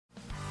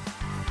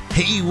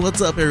Hey,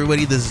 what's up,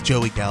 everybody? This is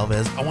Joey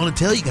Galvez. I want to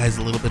tell you guys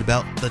a little bit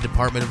about the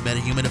Department of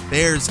Meta-Human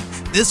Affairs.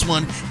 This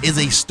one is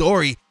a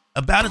story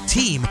about a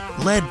team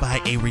led by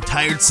a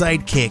retired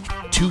sidekick,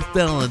 2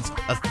 felons,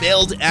 a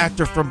failed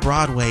actor from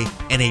Broadway,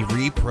 and a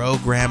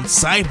reprogrammed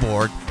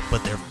cyborg.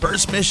 But their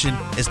first mission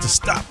is to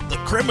stop the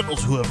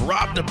criminals who have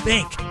robbed a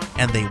bank,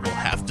 and they will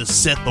have to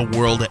set the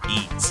world at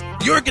ease.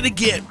 You're going to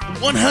get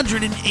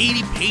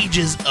 180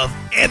 pages of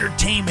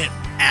entertainment,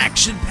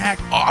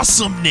 action-packed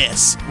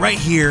awesomeness right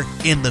here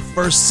in the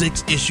first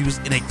 6 issues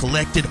in a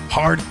collected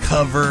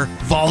hardcover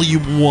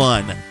volume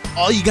 1.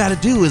 All you gotta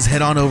do is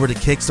head on over to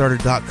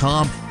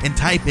Kickstarter.com and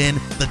type in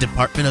the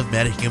Department of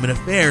Meta-Human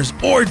Affairs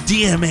or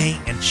DMA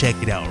and check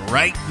it out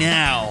right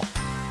now.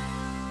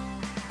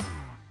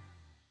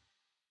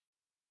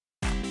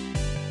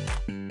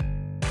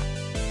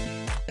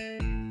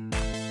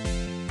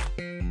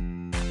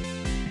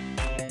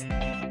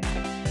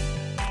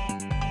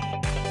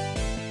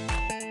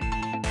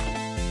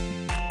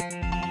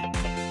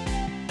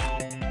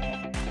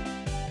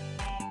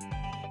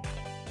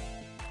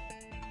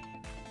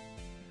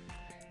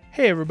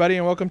 Hey everybody,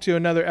 and welcome to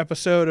another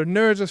episode of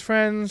Nerds with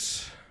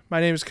Friends.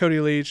 My name is Cody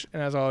Leach,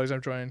 and as always, I'm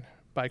joined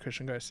by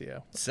Christian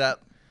Garcia. What's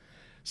up?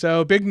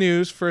 So, big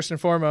news, first and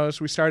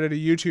foremost, we started a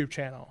YouTube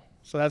channel.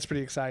 So that's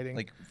pretty exciting.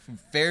 Like,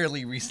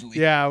 fairly recently.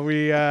 Yeah, it's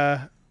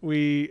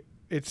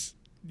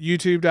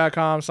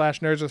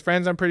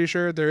youtube.com/nerdswithfriends, I'm pretty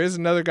sure. There is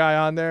another guy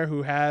on there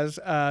who has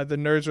the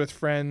Nerds with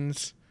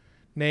Friends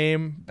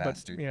name.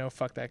 Bastard. But,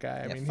 fuck that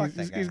guy. Yeah, I mean, fuck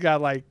that guy. he's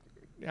got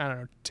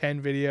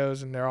 10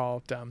 videos, and they're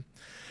all dumb.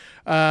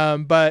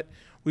 But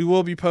we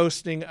will be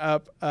posting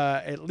up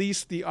at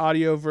least the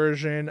audio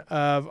version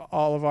of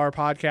all of our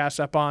podcasts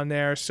up on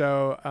there.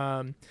 So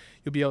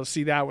you'll be able to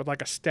see that with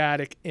like a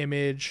static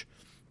image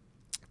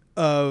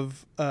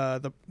of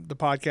the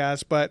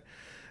podcast. But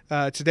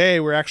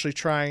today we're actually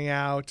trying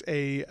out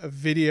a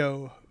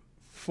video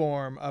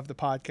form of the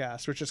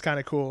podcast, which is kind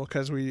of cool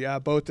because we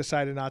both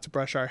decided not to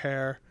brush our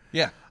hair.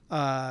 Yeah.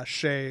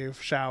 Shave,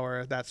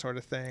 shower, that sort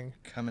of thing.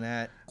 Coming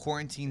at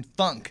quarantine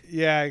funk.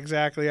 Yeah,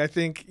 exactly. I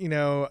think,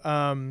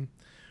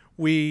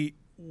 we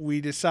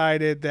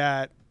decided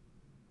that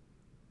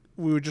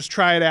we would just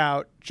try it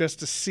out just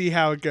to see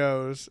how it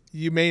goes.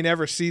 You may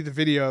never see the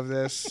video of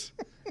this,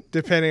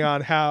 depending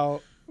on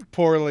how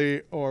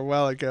poorly or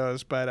well it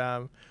goes.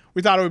 But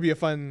we thought it would be a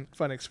fun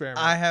experiment.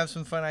 I have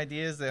some fun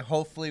ideas that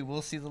hopefully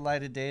will see the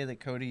light of day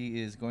that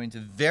Cody is going to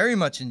very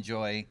much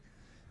enjoy.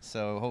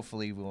 So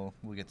hopefully we'll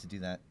get to do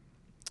that.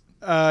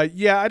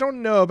 Yeah, I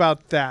don't know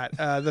about that.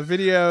 The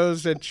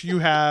videos that you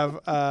have,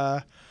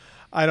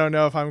 I don't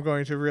know if I'm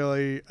going to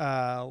really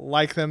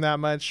like them that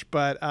much,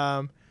 but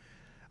a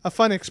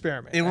fun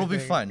experiment. It will be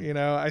fun.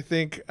 I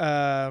think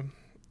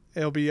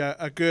it'll be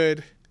a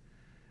good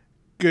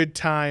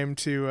time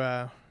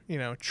to,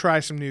 try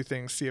some new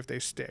things, see if they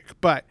stick.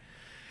 But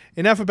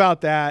enough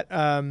about that.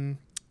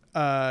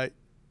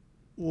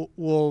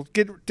 We'll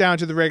get down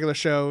to the regular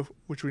show,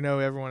 which we know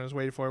everyone is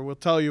waiting for. We'll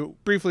tell you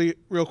briefly,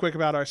 real quick,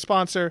 about our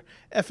sponsor,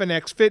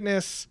 FNX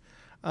Fitness,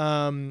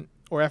 or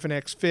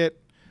FNX Fit.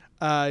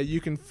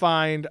 You can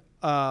find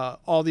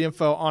all the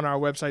info on our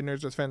website,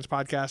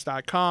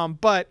 nerdswithfriendspodcast.com.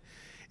 But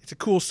it's a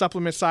cool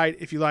supplement site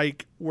if you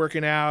like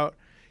working out,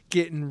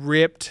 getting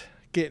ripped,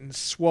 getting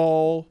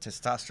swole.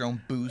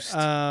 Testosterone boost. You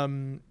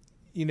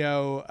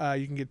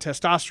can get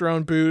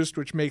testosterone boost,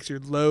 which makes your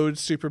loads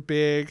super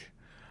big.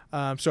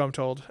 So I'm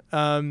told.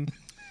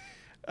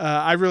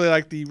 I really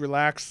like the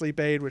Relax Sleep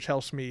Aid, which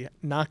helps me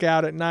knock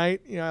out at night.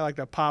 I like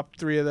to pop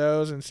 3 of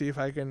those and see if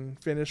I can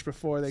finish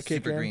before they kick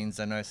in. Super Greens.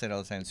 I know I say it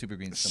all the time. Super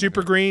Greens.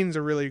 Super Greens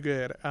are really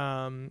good.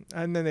 And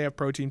then they have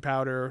protein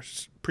powder,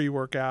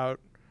 pre-workout,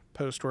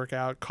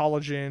 post-workout,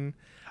 collagen.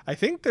 I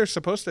think they're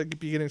supposed to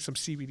be getting some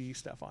CBD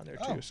stuff on there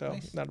too. So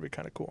nice. That'll be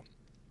kind of cool.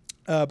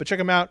 But check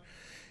them out.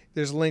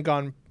 There's a link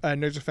on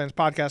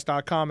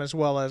nerdswithfriendspodcast.com as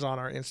well as on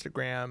our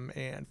Instagram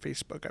and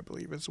Facebook, I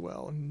believe, as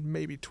well, and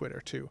maybe Twitter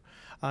too.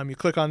 You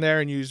click on there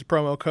and use the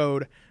promo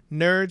code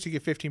NERDS. You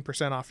get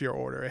 15% off your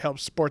order. It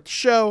helps support the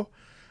show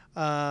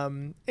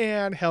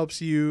and helps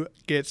you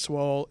get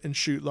swole and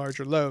shoot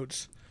larger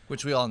loads.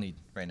 Which we all need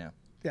right now.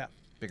 Yeah.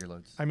 Bigger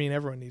loads. I mean,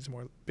 everyone needs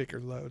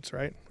bigger loads,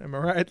 right? Am I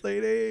right,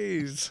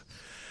 ladies?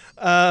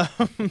 But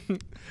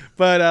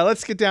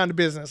let's get down to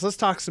business. Let's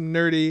talk some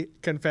nerdy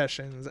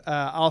confessions.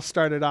 I'll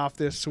start it off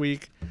this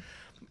week.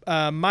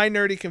 My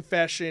nerdy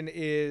confession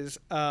is,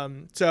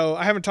 so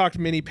I haven't talked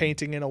mini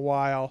painting in a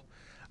while,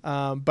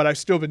 but I've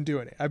still been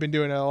doing it. I've been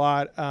doing it a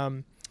lot.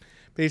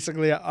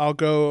 Basically, I'll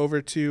go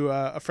over to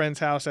a friend's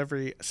house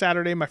every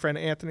Saturday. My friend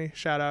Anthony,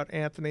 shout out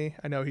Anthony.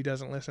 I know he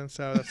doesn't listen,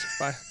 so that's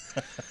fine.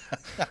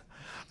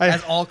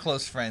 As all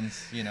close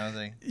friends,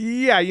 they.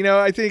 Yeah,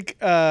 I think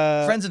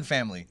friends and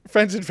family.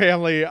 Friends and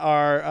family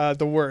are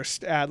the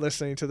worst at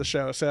listening to the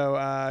show. So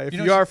if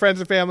you are friends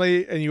and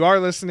family and you are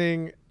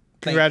listeling,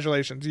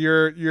 congratulations.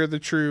 You're the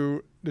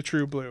true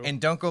blue. And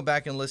don't go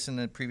back and listen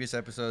to previous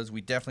episodes.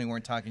 We definitely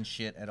weren't talking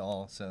shit at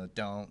all. So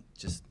don't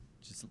just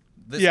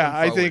Yeah,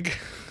 I think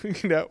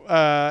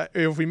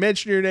if we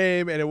mention your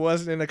name and it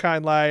wasn't in a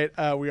kind light,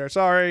 we are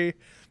sorry.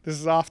 This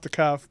is off the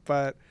cuff,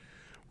 but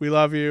we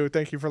love you.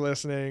 Thank you for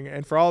listening.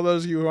 And for all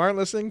those of you who aren't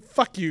listening,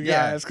 fuck you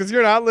guys, because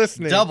you're not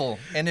listening. Double.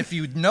 And if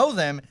you know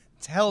them,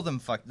 tell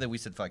them that we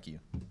said fuck you.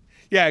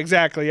 Yeah,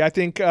 exactly. I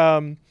think,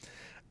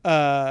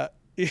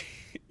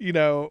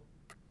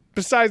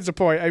 besides the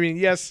point, I mean,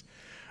 yes,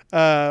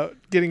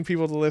 getting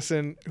people to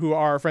listen who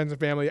are friends and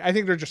family, I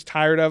think they're just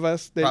tired of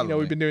us.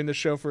 We've been doing this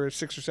show for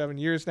 6 or 7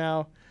 years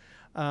now.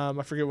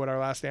 I forget what our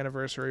last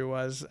anniversary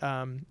was.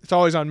 It's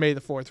always on May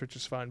the 4th, which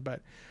is fun.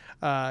 But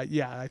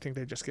I think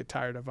they just get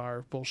tired of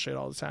our bullshit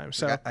all the time.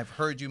 So I've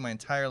heard you my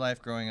entire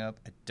life growing up.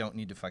 I don't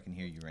need to fucking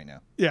hear you right now.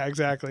 Yeah,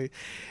 exactly.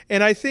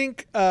 And I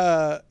think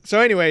so.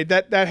 Anyway,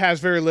 that has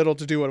very little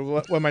to do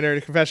with what my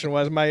nerdy confession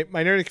was. My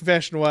nerdy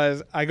confession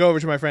was I go over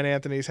to my friend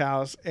Anthony's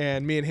house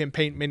and me and him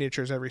paint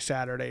miniatures every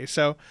Saturday.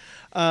 So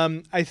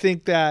I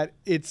think that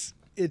it's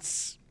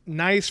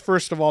nice,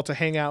 first of all, to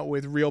hang out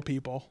with real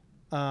people.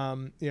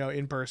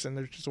 In person,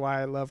 which is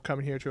why I love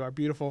coming here to our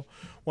beautiful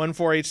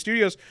 148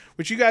 studios,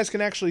 which you guys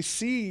can actually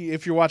see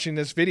if you're watching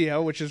this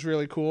video, which is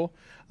really cool.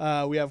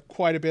 We have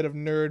quite a bit of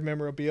nerd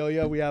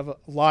memorabilia. We have a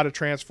lot of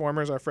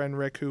Transformers. Our friend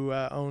Rick, who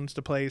owns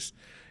the place,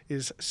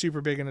 is super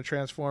big into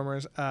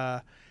Transformers,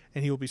 and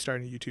he will be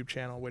starting a YouTube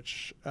channel,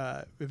 which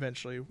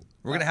eventually we're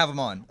going to have him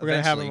on. We're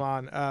going to have him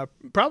on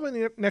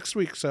probably next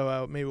week,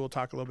 so maybe we'll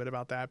talk a little bit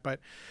about that. But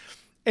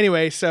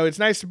anyway, so it's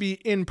nice to be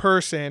in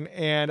person,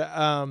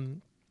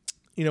 and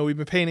we've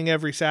been painting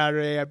every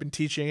Saturday. I've been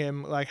teaching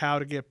him like how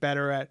to get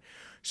better at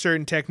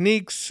certain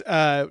techniques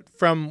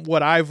from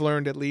what I've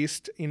learned, at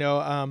least.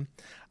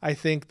 I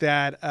think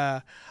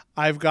that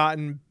I've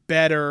gotten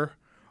better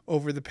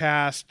over the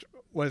past,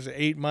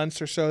 8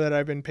 months or so that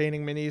I've been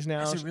painting minis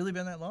now. Has it really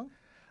been that long?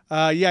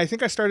 Yeah, I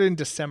think I started in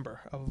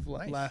December of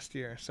last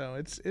year. So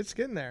it's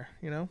getting there,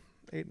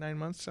 8, 9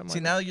 months, something. See,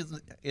 like now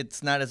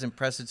it's not as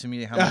impressive to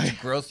me how much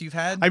growth you've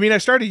had. I mean, I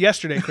started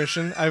yesterday,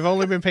 Christian. I've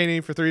only been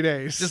painting for 3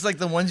 days. Just like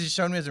the ones you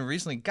showed me as of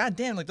recently. God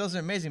damn, those are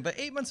amazing. But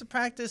 8 months of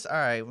practice, all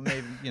right, well,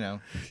 maybe,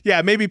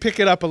 Yeah, maybe pick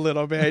it up a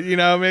little bit.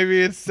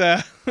 Maybe it's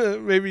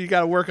maybe you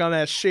got to work on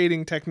that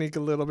shading technique a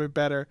little bit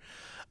better.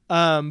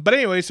 But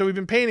anyway, so we've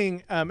been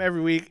painting every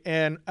week,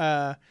 and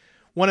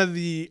one of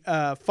the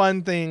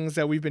fun things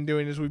that we've been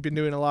doing is we've been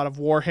doing a lot of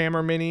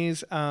Warhammer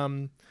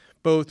minis.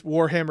 Both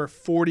Warhammer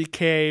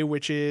 40K,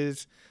 which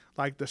is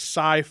like the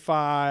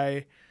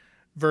sci-fi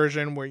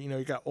version where,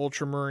 you got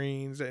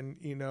Ultramarines and,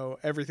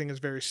 everything is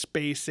very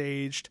space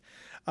aged.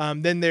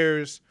 Then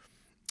there's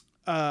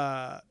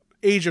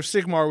Age of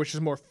Sigmar, which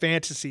is more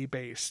fantasy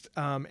based.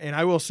 And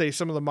I will say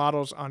some of the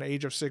models on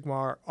Age of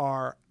Sigmar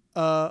are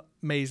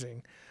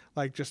amazing.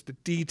 Like just the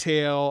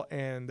detail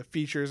and the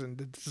features and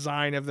the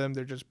design of them.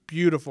 They're just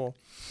beautiful.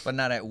 But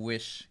not at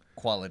Wish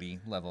quality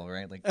level,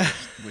 right? Like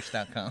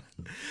Wish.com.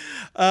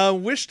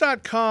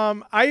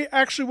 Wish.com, I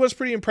actually was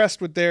pretty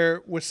impressed with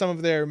some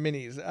of their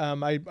minis.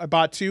 I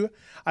bought 2.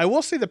 I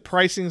will say the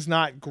pricing's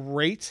not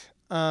great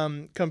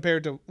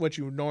compared to what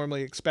you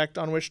normally expect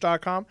on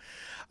Wish.com.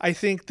 I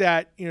think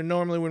that,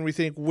 normally when we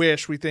think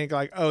Wish, we think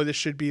like, oh, this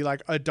should be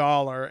like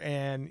 $1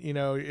 and,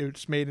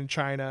 it's made in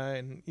China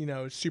and,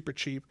 it's super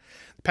cheap.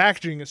 The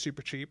packaging is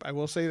super cheap. I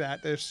will say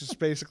that. This is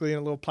basically in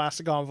a little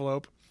plastic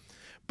envelope.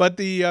 But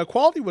the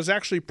quality was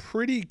actually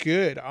pretty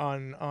good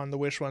on the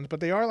Wish ones, but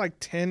they are like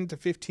 $10 to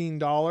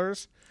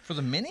 $15 for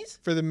the minis.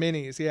 For the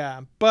minis,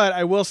 yeah. But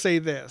I will say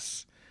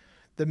this: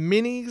 the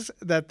minis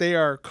that they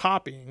are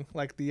copying,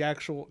 like the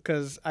actual,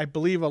 because I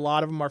believe a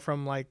lot of them are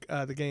from like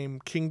the game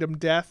Kingdom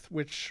Death,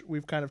 which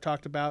we've kind of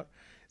talked about.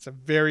 It's a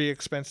very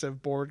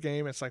expensive board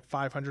game. It's like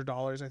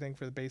 $500, I think,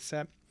 for the base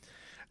set.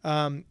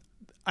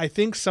 I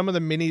think some of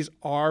the minis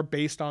are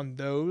based on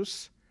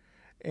those.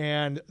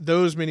 And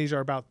those minis are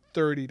about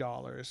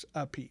 $30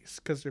 a piece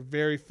because they're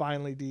very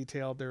finely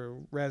detailed. They're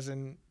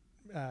resin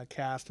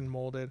cast and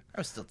molded.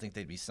 I would still think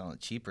they'd be selling it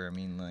cheaper. I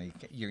mean, like,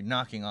 you're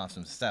knocking off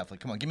some stuff. Like,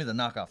 come on, give me the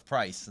knockoff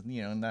price,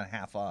 not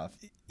half off.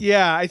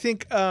 Yeah, I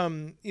think,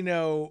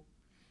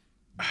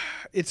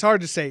 it's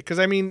hard to say because,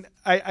 I mean,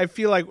 I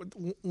feel like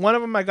one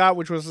of them I got,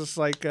 which was just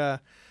like,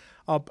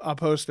 I'll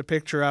post a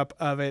picture up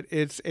of it.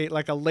 It's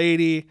like a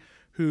lady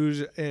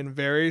who's in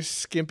very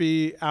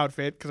skimpy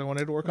outfit because I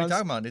wanted to work on. What are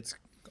you talking about? It's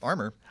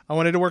armor. I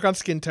wanted to work on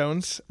skin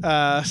tones,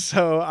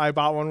 so I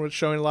bought one with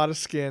showing a lot of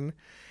skin,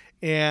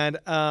 and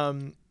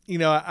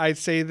I'd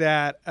say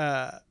that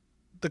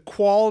the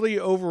quality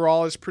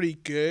overall is pretty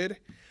good.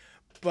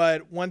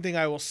 But one thing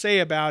I will say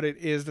about it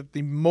is that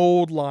the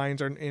mold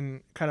lines are in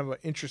kind of an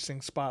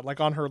interesting spot, like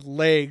on her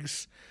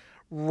legs,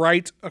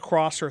 right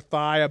across her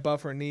thigh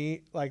above her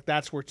knee, like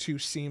that's where 2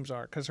 seams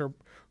are because her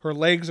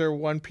legs are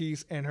one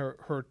piece and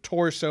her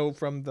torso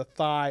from the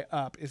thigh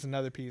up is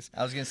another piece.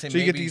 I was going to say, so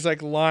you get these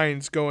like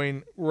lines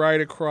going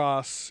right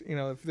across,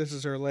 if this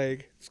is her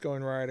leg, it's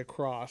going right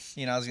across.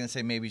 I was going to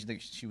say maybe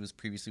she was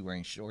previously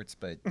wearing shorts,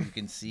 but you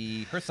can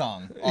see her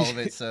thong, all of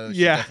it, so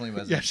she definitely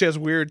wasn't. Yeah, she has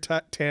weird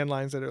tan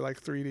lines that are like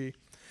 3D.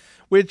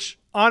 which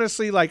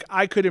honestly, like,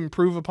 I could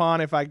improve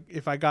upon if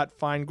I got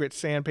fine grit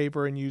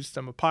sandpaper and used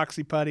some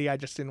epoxy putty. I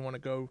just didn't want to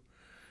go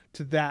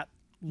to that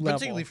level.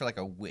 Particularly for like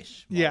a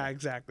Wish. Yeah,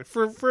 exactly.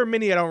 For a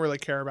mini, I don't really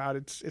care about.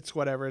 It's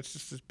whatever. It's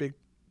just this big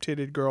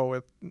titted girl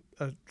with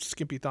a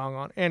skimpy thong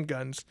on and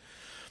guns.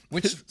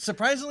 Which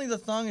surprisingly, the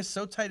thong is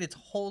so tight it's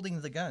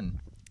holding the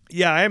gun.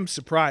 Yeah, I am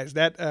surprised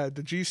that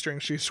the G-string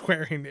she's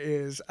wearing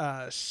is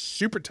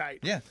super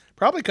tight. Yeah.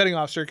 Probably cutting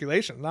off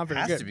circulation. Not very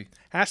good. Has to be.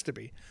 Has to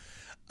be.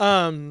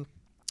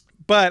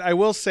 But I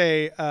will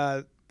say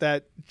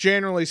that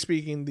generally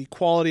speaking, the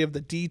quality of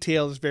the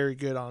detail is very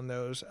good on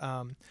those.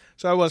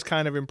 So I was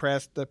kind of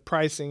impressed. The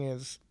pricing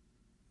is,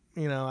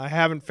 I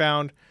haven't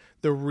found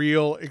the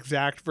real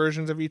exact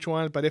versions of each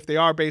one, but if they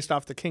are based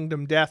off the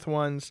Kingdom Death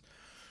ones,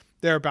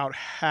 they're about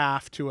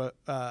half to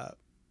a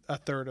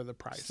third of the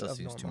price Still of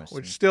seems too normal, much to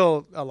which me. is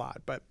still a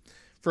lot, but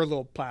for a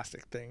little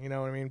plastic thing, you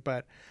know what I mean?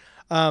 But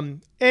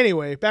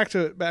anyway, back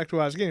to what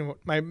I was getting.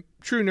 My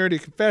true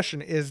nerdy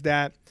confession is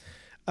that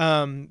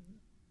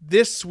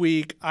this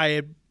week I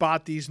had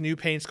bought these new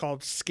paints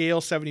called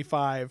Scale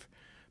 75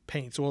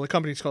 paints. Well, the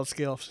company's called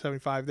Scale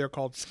 75. They're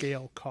called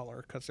Scale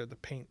Color because they're the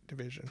paint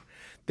division.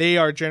 They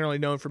are generally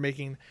known for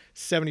making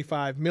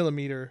 75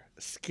 millimeter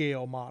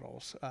scale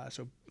models,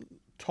 so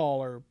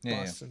taller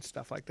busts and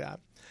stuff like that.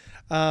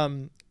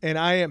 And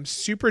I am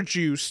super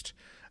juiced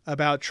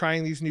about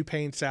trying these new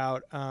paints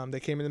out. They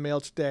came in the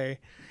mail today,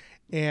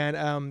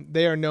 and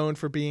they are known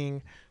for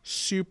being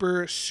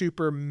super,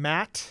 super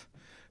matte,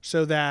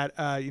 so that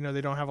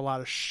they don't have a lot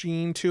of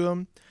sheen to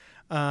them.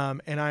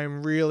 And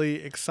I'm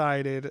really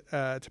excited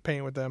to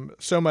paint with them.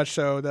 So much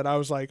so that I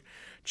was like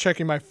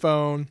checking my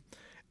phone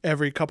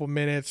every couple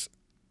minutes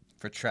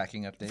For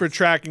tracking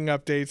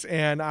updates.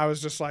 And I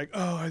was just like,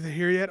 oh, are they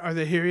here yet? Are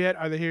they here yet?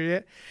 Are they here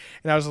yet?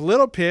 And I was a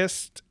little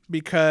pissed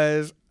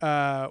because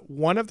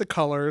one of the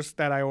colors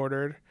that I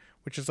ordered,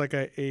 which is like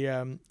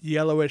a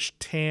yellowish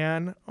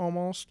tan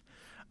almost,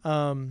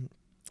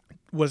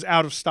 was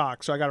out of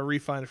stock. So I got a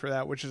refund for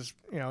that, which is,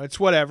 it's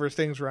whatever.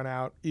 Things run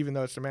out, even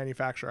though it's the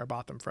manufacturer I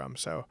bought them from.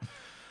 So,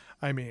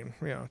 I mean,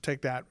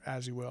 take that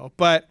as you will.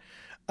 But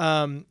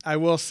I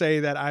will say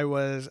that I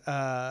was,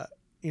 a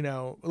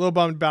little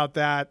bummed about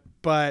that.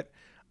 But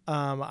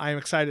I'm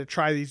excited to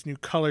try these new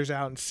colors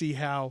out and see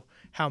how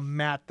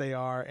matte they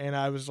are. And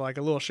I was like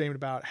a little ashamed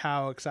about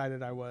how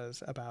excited I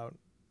was about,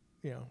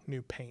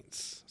 new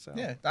paints. So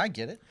Yeah, I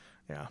get it.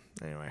 yeah.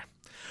 Anyway,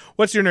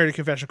 what's your nerdy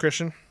confession,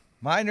 Christian?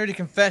 My nerdy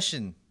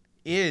confession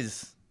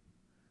is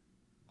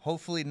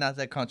hopefully not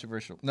that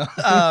controversial. No,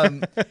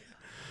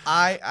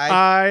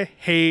 I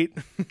hate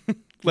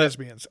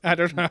lesbians. I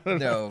don't know.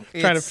 No,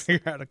 Trying to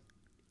figure out a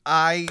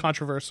I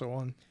controversial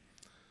one.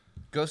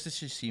 Ghost of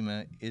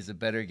Tsushima is a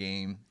better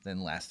game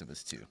than Last of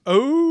Us 2.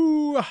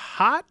 Oh,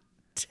 hot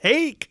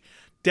take.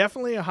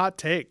 Definitely a hot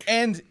take.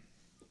 And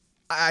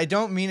I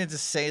don't mean it to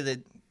say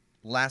that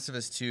Last of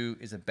Us 2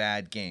 is a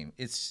bad game.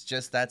 It's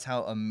just that's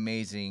how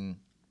amazing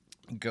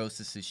Ghost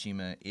of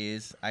Tsushima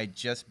is. I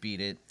just beat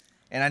it.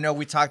 And I know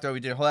we talked about it. We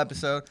did a whole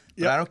episode.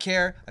 But I don't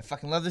care. I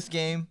fucking love this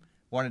game.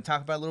 Want to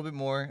talk about it a little bit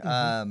more.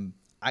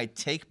 I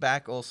take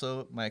back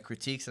also my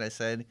critiques that I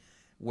said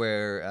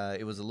where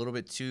it was a little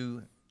bit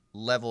too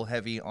level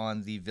heavy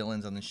on the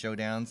villains on the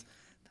showdowns.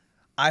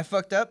 I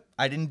fucked up.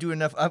 I didn't do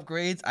enough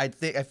upgrades. I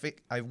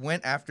think I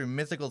went after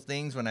mythical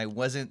things when I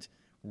wasn't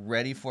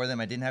ready for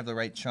them. I didn't have the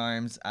right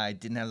charms. I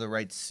didn't have the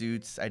right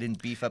suits. I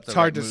didn't beef up the It's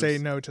right hard to moves. say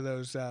no to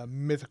those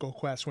mythical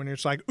quests when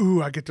it's like,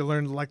 ooh, I get to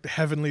learn like the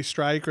Heavenly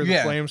Strike or the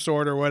Yeah. Flame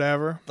Sword or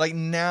whatever. Like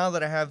now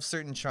that I have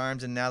certain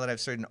charms and now that I have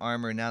certain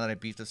armor and now that I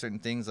beefed up certain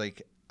things,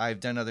 like I've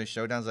done other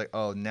showdowns, like,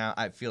 oh, now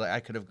I feel like I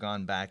could have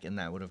gone back and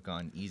that would have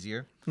gone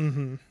easier.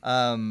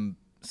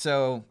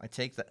 So I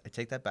take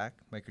that back.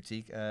 My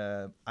critique.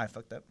 I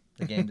fucked up.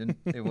 The game didn't.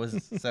 It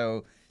was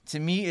so to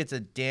me. It's a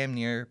damn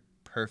near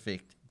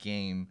perfect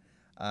game.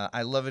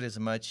 I love it as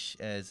much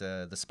as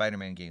the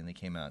Spider-Man game that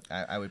came out.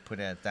 I would put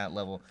it at that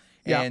level.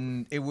 Yeah.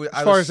 And it was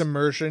As far as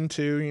immersion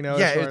too, yeah,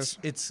 as far as,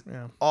 it's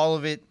yeah. all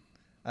of it.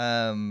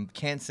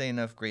 Can't say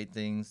enough great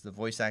things. The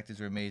voice actors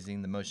were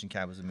amazing. The motion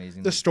cap was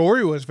amazing. The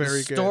story was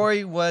very good. The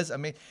story was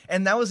amazing,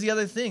 and that was the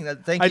other thing.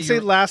 I'd say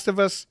Last of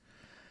Us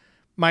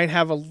might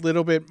have a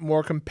little bit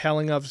more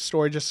compelling of a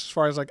story just as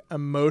far as like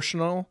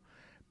emotional,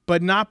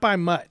 but not by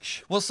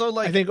much. Well, so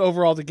like I think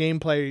overall the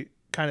gameplay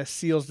kind of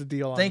seals the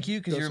deal. Thank you,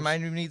 because you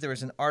reminded me there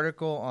was an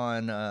article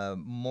on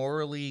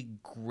morally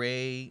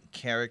gray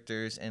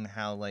characters and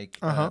how like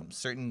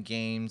certain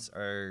games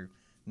are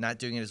not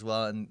doing it as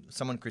well. And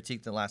someone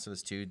critiqued The Last of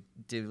Us 2.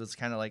 It was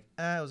kind of like,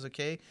 it was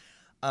okay.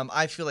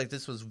 I feel like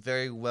this was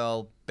very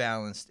well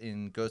balanced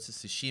in Ghost of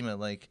Tsushima.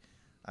 Like,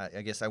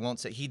 I guess I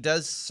won't say he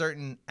does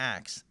certain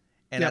acts,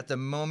 and at the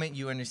moment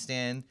you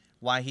understand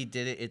why he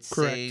did it, it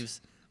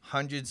saves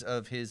hundreds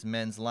of his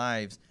men's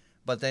lives.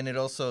 But then it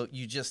also,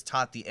 you just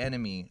taught the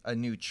enemy a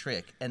new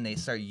trick, and they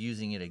start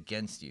using it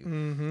against you.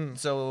 Mm-hmm.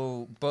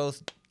 So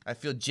both, I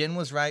feel Jin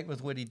was right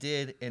with what he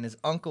did, and his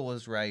uncle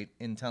was right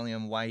in telling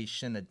him why he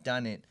shouldn't have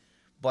done it.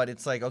 But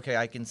it's like, okay,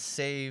 I can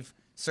save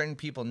certain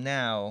people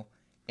now,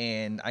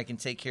 and I can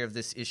take care of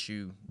this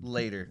issue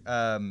later.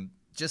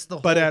 Just the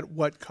But whole, at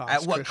what cost?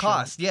 At what Christian?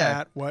 cost? Yeah.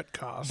 At what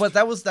cost? But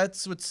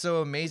that's what's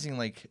so amazing,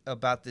 like,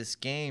 about this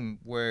game,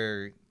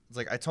 where it's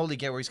like I totally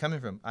get where he's coming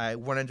from. I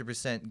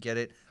 100% get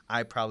it.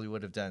 I probably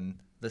would have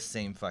done the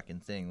same fucking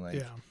thing. Like,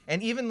 Yeah.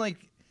 and even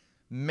like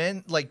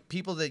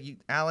people that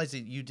allies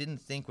that you didn't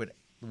think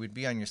would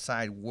be on your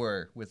side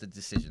were with the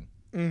decision.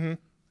 Mm-hmm.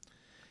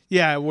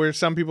 Yeah, where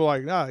some people are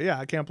like, oh yeah,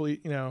 I can't believe,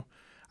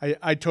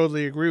 I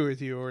totally agree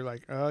with you, or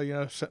like, oh,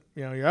 your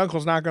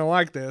uncle's not gonna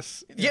like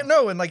this. Yeah,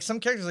 no, and like some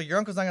characters, like, your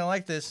uncle's not gonna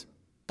like this,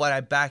 but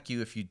I back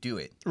you if you do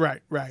it.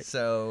 Right.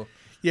 So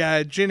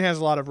Yeah, Jin has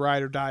a lot of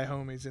ride or die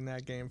homies in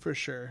that game for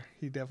sure.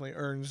 He definitely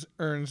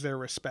earns their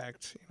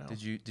respect.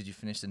 Did you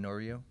finish the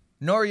Norio?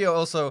 Norio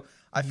also,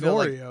 I feel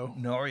Norio? like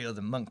Norio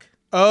the monk.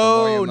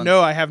 Oh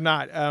no, I have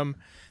not.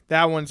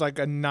 That one's like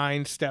a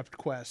 9-stepped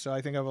quest, so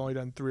I think I've only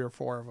done 3 or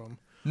 4 of them.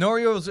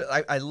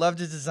 Norio, I loved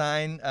his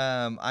design.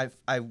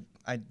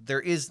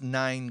 There is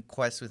 9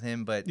 quests with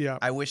him, but yeah.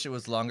 I wish it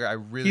was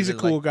longer. He's a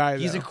cool guy.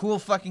 He's though. a cool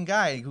fucking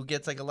guy who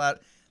gets like a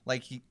lot.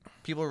 Like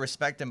people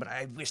respect him, but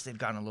I wish they'd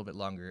gone a little bit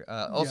longer.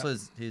 Also,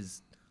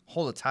 his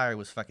whole attire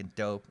was fucking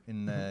dope,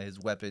 in his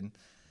weapon.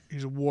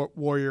 He's a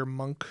warrior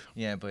monk.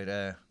 Yeah,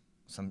 but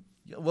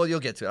you'll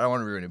get to it. I don't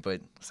want to ruin it,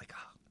 but it's like,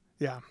 oh.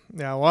 Yeah.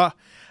 Well,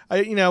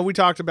 we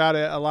talked about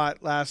it a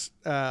lot last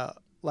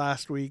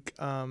week.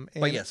 But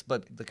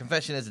the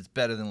confession is, it's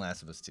better than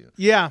Last of Us 2.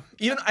 Yeah.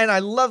 And I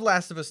love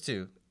Last of Us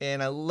 2,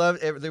 and I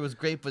loved it. It was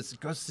great, but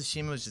Ghost of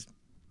Tsushima was just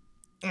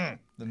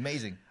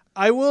amazing.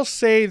 I will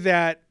say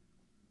that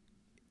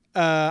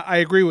I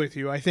agree with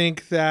you. I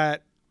think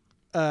that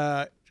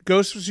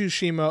Ghost of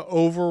Tsushima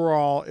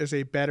overall is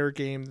a better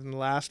game than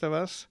Last of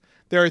Us.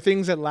 There are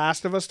things that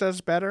Last of Us does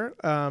better.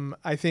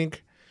 I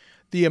think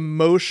the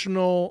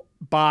emotional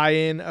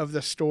buy-in of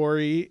the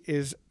story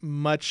is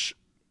much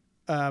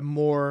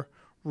more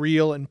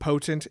real and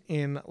potent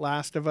in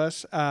Last of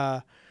Us.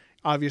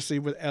 Obviously,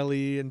 with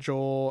Ellie and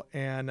Joel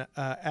and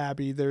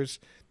Abby, there's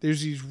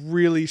these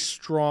really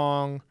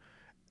strong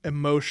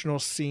emotional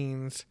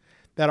scenes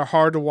that are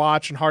hard to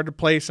watch and hard to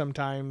play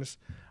sometimes,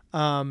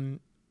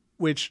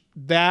 which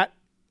that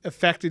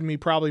affected me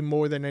probably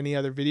more than any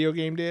other video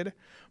game did.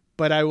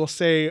 But I will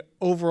say,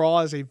 overall,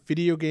 as a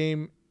video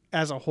game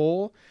as a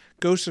whole,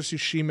 Ghost of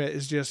Tsushima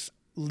is just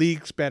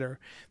leagues better.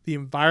 The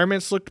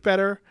environments looked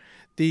better.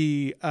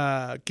 The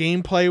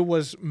gameplay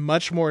was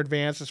much more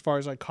advanced as far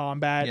as like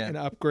combat and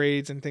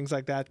upgrades and things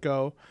like that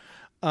go.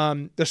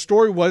 The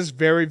story was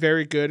very,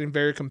 very good and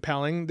very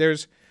compelling.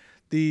 There's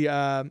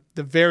the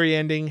very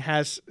ending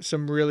has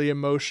some really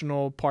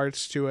emotional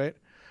parts to it.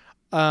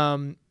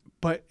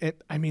 But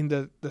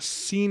the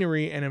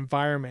scenery and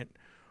environment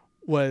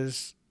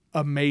was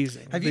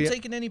amazing. Have you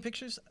taken any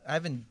pictures? I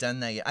haven't done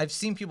that yet. I've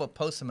seen people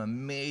post some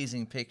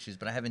amazing pictures,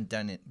 but I haven't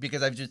done it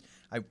because I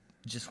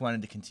just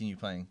wanted to continue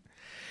playing.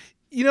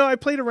 I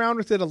played around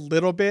with it a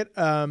little bit.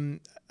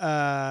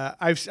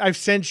 I've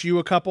sent you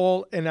a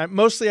couple, and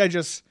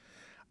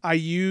I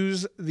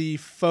use the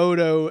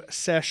photo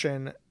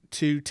session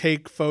to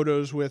take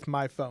photos with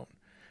my phone,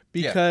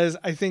 because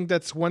I think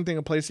that's one thing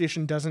a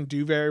PlayStation doesn't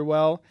do very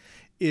well,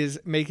 is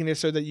making it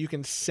so that you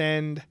can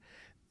send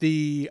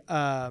the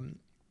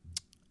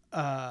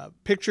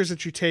pictures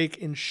that you take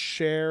in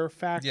Share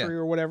Factory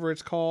or whatever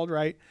it's called,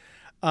 right?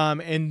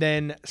 And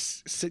then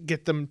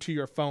get them to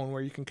your phone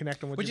where you can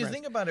connect them with your friends.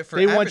 Think about it, for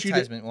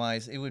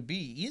advertisement-wise, it would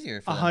be easier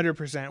for them.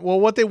 100%.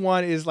 Well, what they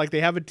want is, like, they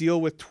have a deal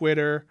with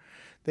Twitter.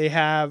 They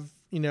have,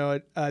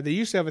 they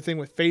used to have a thing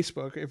with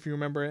Facebook, if you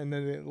remember, and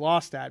then they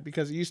lost that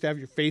because it used to have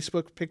your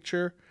Facebook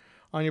picture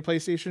on your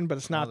PlayStation, but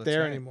it's not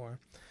there anymore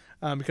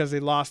because they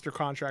lost their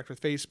contract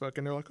with Facebook.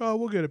 And they're like, oh,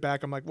 we'll get it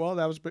back. I'm like, well,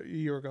 that was a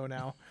year ago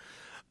now.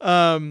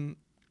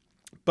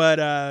 But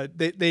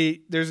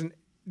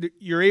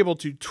you're able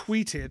to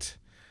tweet it.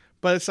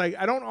 But it's like,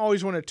 I don't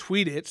always want to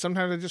tweet it.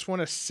 Sometimes I just want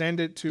to send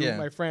it to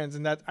my friends.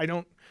 And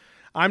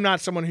I'm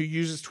not someone who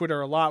uses Twitter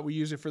a lot. We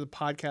use it for the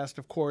podcast,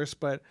 of course.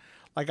 But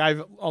like,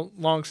 I've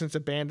long since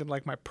abandoned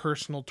like my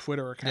personal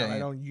Twitter account. I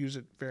don't use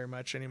it very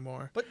much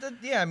anymore. But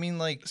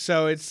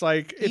so it's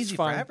like, it's easy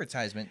fine. For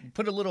advertisement.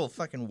 Put a little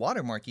fucking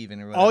watermark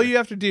even or whatever. All you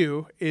have to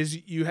do is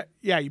you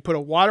put a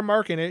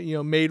watermark in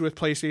it, made with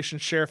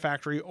PlayStation Share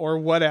Factory or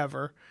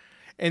whatever.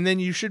 And then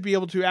you should be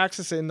able to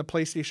access it in the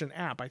PlayStation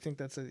app. I think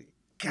that's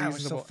God, we're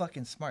so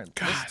fucking smart.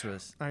 God, listen to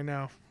us. I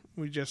know.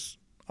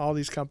 All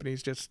these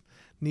companies just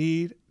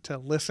need to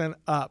listen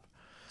up.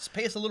 Just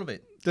pay us a little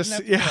bit.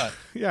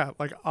 Yeah.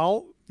 Like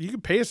you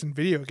can pay us in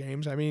video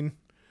games. I mean,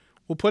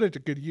 we'll put it to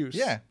good use.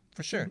 Yeah,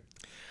 for sure.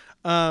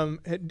 Are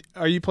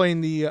you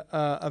playing the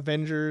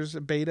Avengers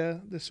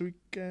beta this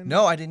weekend?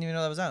 No, I didn't even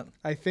know that was out.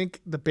 I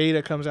think the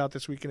beta comes out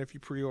this weekend if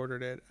you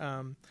pre-ordered it.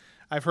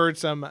 I've heard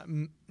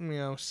some,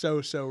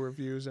 so-so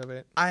reviews of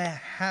it. I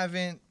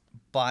haven't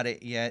bought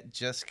it yet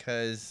just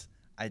because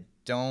I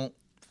don't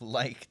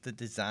like the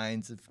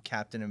designs of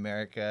Captain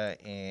America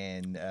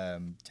and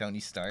Tony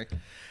Stark.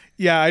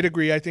 Yeah, I'd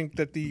agree. I think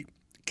that the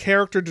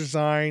character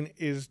design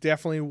is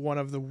definitely one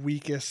of the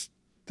weakest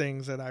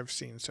things that I've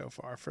seen so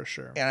far, for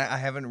sure. And I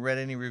haven't read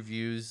any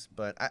reviews,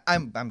 but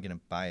I'm gonna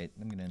buy it.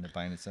 I'm gonna end up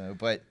buying it. So,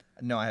 but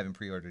no, I haven't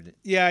pre-ordered it.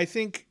 Yeah, I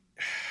think,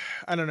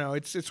 I don't know.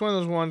 It's one of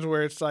those ones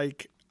where it's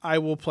like I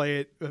will play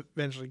it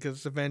eventually because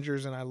it's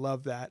Avengers and I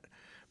love that.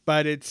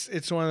 But it's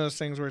one of those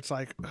things where it's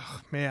like,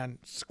 oh, man,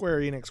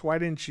 Square Enix, why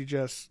didn't you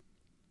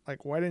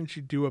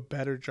do a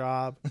better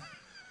job?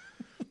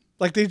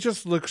 Like, they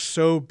just look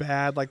so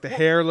bad. Like, the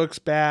hair looks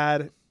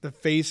bad. The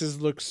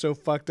faces look so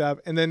fucked up.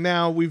 And then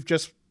now we've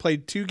just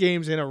played 2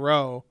 games in a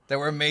row. That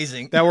were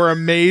amazing.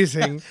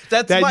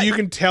 You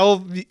can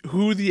tell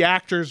who the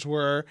actors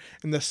were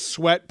and the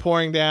sweat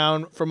pouring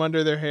down from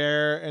under their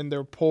hair and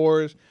their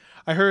pores.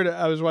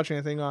 I was watching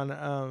a thing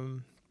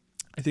on,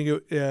 I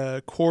think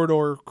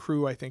Corridor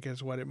Crew, I think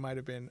is what it might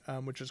have been,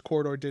 which is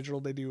Corridor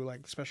Digital. They do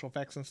like special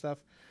effects and stuff.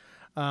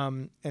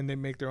 And they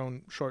make their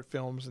own short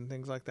films and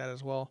things like that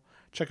as well.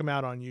 Check them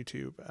out on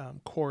YouTube,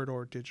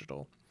 Corridor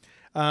Digital.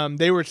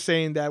 They were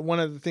saying that one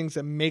of the things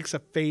that makes a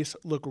face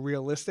look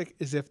realistic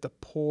is if the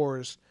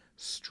pores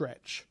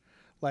stretch.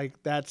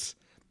 Like that's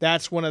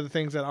one of the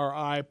things that our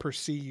eye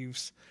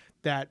perceives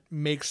that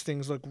makes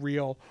things look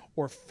real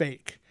or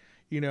fake.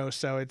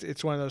 So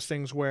it's one of those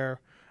things where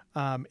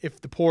if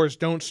the pores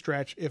don't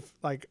stretch, if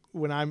like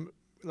when I'm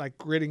like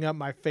gritting up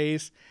my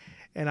face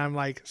and I'm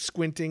like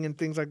squinting and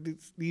things like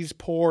these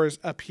pores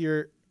up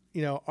here,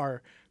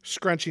 are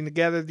scrunching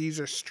together. These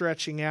are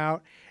stretching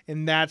out,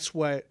 and that's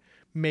what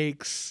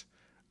makes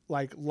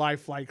like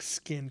lifelike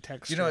skin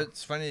texture.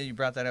 It's funny that you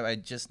brought that up. I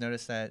just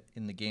noticed that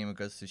in the game of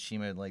Ghost of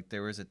Tsushima, like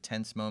there was a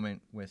tense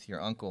moment with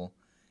your uncle,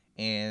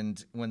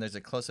 and when there's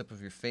a close up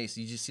of your face,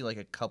 you just see like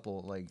a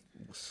couple like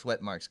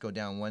sweat marks go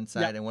down one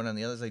side and one on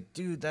the other. It's like,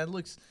 dude, that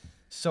looks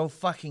so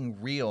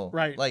fucking real.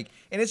 Right. Like,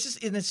 and it's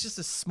just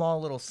a small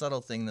little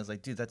subtle thing that's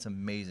like, dude, that's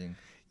amazing.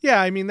 Yeah,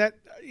 I mean that,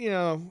 we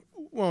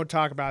won't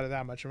talk about it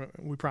that much.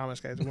 We promise,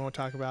 guys. We won't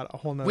talk about a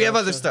whole nother. We have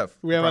other stuff.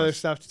 We have other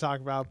stuff to talk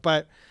about.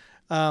 But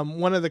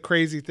one of the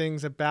crazy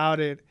things about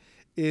it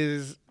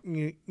is,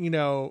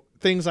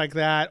 things like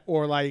that,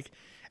 or like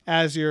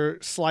as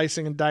you're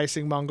slicing and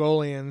dicing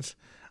Mongolians,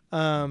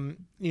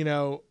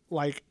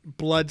 like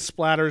blood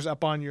splatters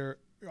up on your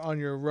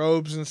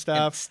robes and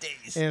stuff,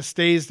 and it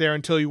stays there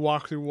until you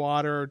walk through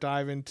water or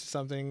dive into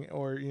something,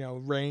 or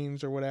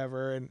rains or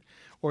whatever,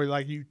 or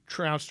like you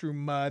trounce through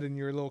mud in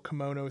your little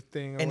kimono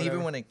thing. And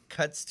even when it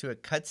cuts to a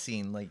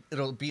cutscene, like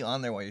it'll be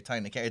on there while you're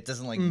talking to Cat. It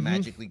doesn't like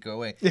magically go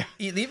away. Yeah.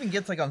 It even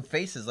gets like on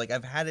faces. Like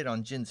I've had it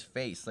on Jin's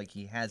face. Like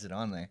he has it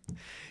on there.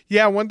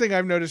 Yeah. One thing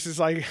I've noticed is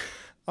like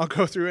I'll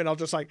go through and I'll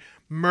just like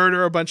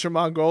murder a bunch of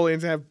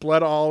Mongolians and have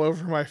blood all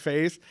over my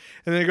face.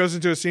 And then it goes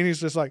into a scene. He's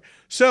just like,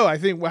 so I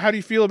think, well, how do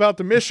you feel about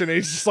the mission? And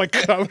he's just like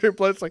covered in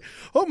blood. It's like,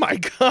 oh my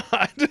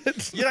God.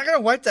 You're not going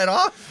to wipe that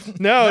off?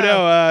 No.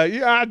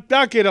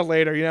 I'll get it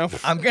later,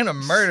 I'm going to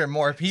murder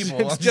more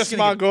people. It's just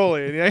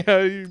Mongolian.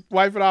 You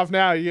wipe it off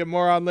now, you get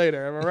more on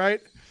later. Am I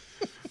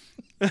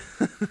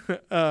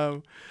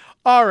right?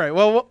 All right.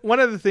 Well, one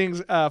of the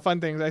things, fun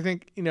things, I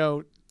think,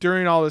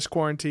 during all this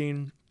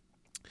quarantine,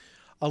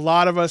 a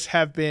lot of us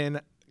have been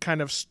kind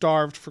of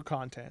starved for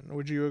content.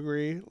 Would you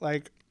agree?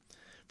 Like,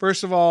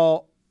 first of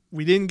all,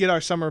 we didn't get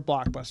our summer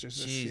blockbusters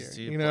this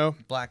year.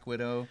 Dude, Black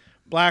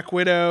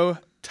Widow,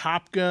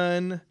 Top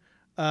Gun,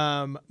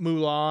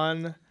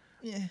 Mulan.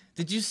 Yeah.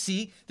 Did you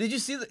see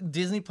that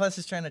Disney Plus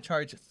is trying to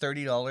charge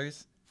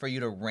 $30 for you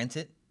to rent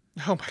it?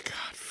 Oh my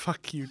God!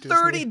 Fuck you, Disney.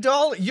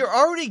 $30. You're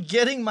already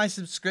getting my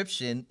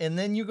subscription, and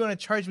then you're going to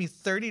charge me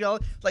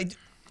 $30. Like,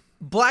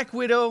 Black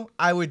Widow,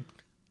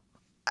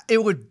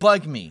 it would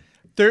bug me.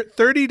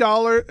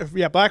 $30.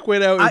 Yeah, Black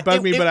Widow would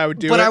bug me, but I would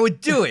do it. But I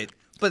would do it.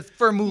 But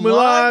for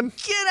Mulan,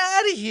 get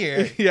out of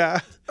here. Yeah,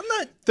 I'm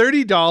not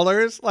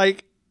 $30.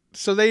 Like,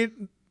 so they.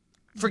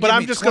 But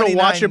I'm just gonna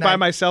watch it by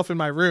myself in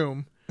my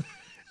room.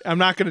 I'm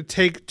not gonna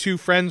take 2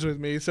 friends with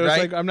me. So it's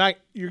like I'm not.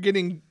 You're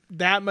getting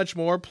that much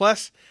more.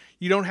 Plus,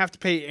 you don't have to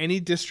pay any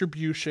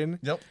distribution.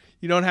 Nope.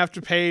 You don't have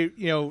to pay.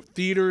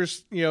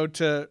 Theaters.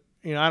 To.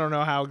 I don't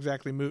know how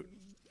exactly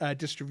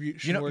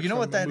distribution works. You know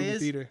what that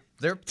is? Theater.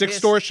 It's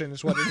extortion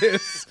is what it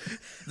is.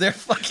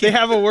 They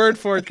have a word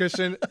for it,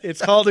 Christian.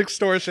 It's called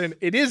extortion.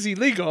 It is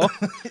illegal.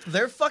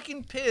 They're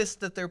fucking pissed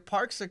that their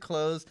parks are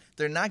closed.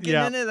 They're not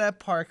getting any of that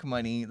park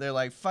money. They're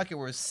like, fuck it,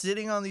 we're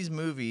sitting on these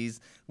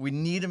movies. We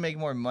need to make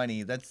more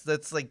money.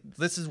 That's like,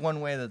 this is one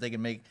way that they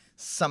can make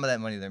some of that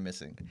money they're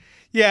missing.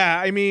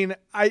 Yeah, I mean,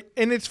 and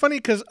it's funny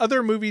because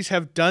other movies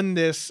have done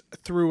this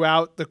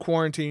throughout the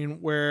quarantine,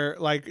 where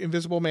like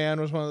Invisible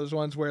Man was one of those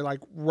ones where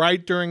like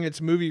right during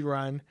its movie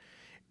run,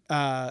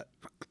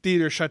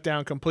 theater shut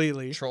down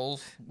completely.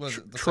 Trolls was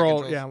it the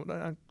Trolls?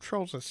 Yeah,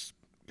 Trolls is,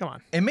 come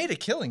on. It made a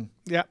killing.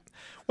 Yeah.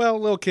 Well,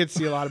 little kids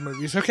see a lot of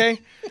movies, okay?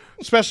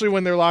 Especially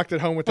when they're locked at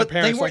home with their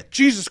parents. Like,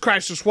 Jesus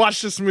Christ, just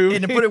watch this movie.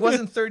 But it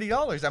wasn't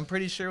 $30. I'm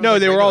pretty sure. No,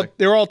 they were all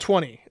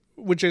 $20,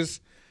 which is,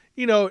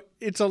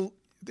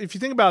 if you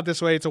think about it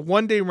this way, it's a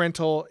 1-day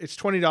rental. It's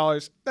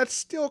 $20. That's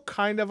still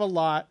kind of a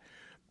lot,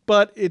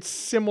 but it's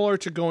similar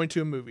to going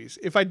to movies.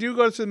 If I do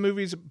go to the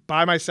movies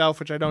by myself,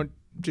 which I don't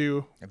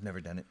do. I've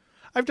never done it.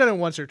 I've done it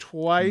once or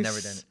twice.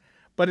 Never done it.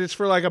 But it's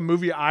for like a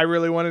movie I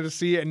really wanted to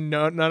see, and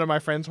none of my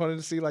friends wanted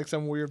to see, like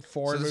some weird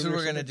foreign movie. So this is what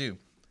we're gonna do.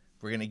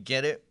 We're gonna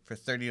get it for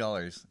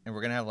 $30, and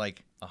we're gonna have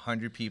like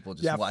 100 people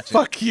just watch it.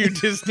 Fuck you,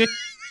 Disney.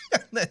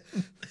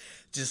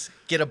 Just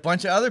get a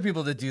bunch of other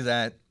people to do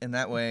that, and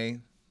that way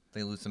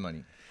they lose some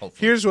money.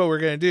 Hopefully. Here's what we're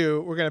gonna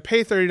do: we're gonna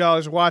pay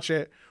 $30 to watch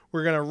it.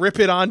 We're gonna rip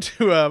it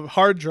onto a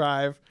hard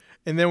drive,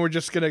 and then we're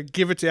just gonna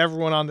give it to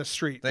everyone on the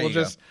street. We'll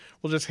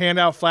just hand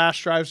out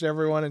flash drives to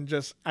everyone, and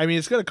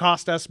it's gonna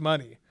cost us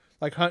money.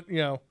 Like,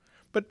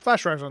 but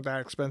flash drives aren't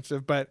that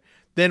expensive. But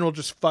then we'll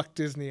just fuck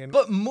Disney.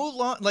 But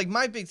Mulan, like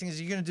my big thing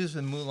is you're going to do this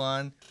with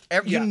Mulan.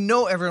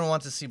 Everyone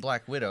wants to see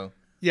Black Widow.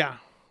 Yeah.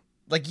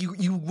 Like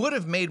you would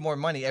have made more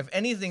money. If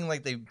anything,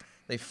 like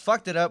they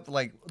fucked it up.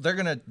 Like they're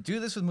going to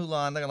do this with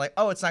Mulan. They're like,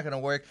 oh, it's not going to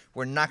work.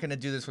 We're not going to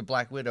do this with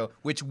Black Widow,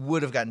 which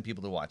would have gotten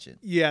people to watch it.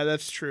 Yeah,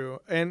 that's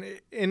true.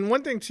 And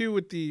one thing too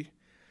with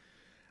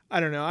I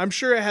don't know. I'm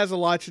sure it has a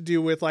lot to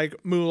do with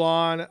like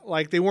Mulan.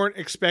 Like they weren't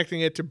expecting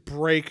it to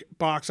break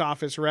box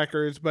office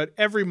records, but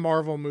every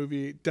Marvel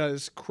movie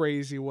does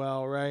crazy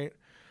well, right?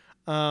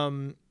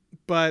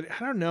 But I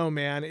don't know,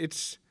 man.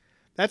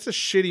 That's a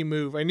shitty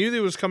move. I knew that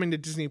it was coming to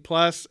Disney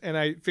Plus, and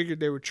I figured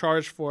they would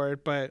charge for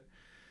it, but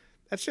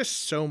that's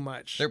just so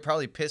much. They're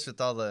probably pissed with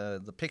all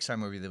the Pixar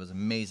movie that was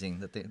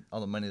amazing.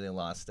 All the money they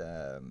lost.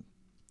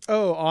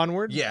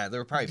 Onward? Yeah, they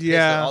were probably pissed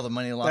at all the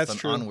money they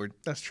lost on Onward.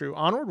 That's true.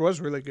 Onward was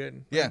really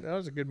good. Yeah. That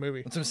was a good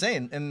movie. That's what I'm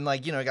saying. And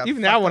like, it got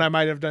even that one I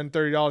might have done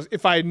 $30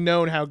 if I had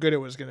known how good it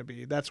was going to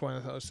be. That's one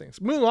of those things.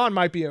 Mulan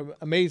might be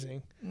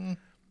amazing.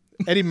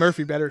 Eddie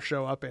Murphy better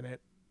show up in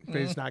it, but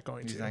he's not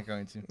going to. He's not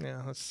going to.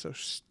 Yeah, that's so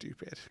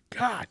stupid.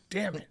 God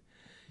damn it.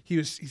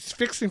 He's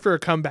fixing for a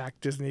comeback,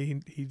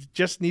 Disney. He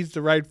just needs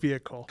the right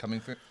vehicle. Coming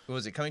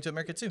to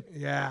America too?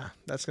 Yeah,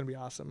 that's going to be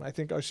awesome. I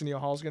think Arsenio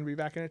Hall's going to be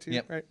back in it too,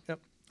 yep. Right? Yep.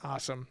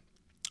 Awesome.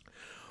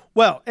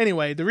 Well,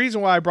 anyway, the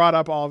reason why I brought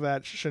up all of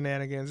that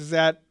shenanigans is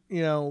that,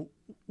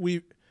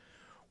 we're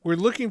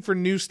looking for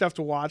new stuff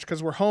to watch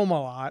because we're home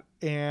a lot,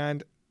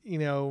 and,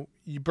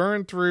 you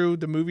burn through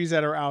the movies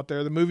that are out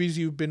there, the movies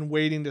you've been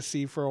waiting to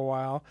see for a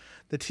while,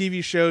 the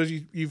TV shows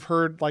you've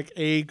heard like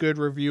a good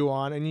review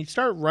on, and you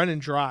start running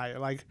dry.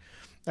 Like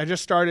I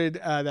just started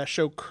that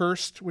show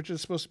Cursed, which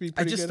is supposed to be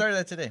pretty good. I just started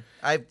that today.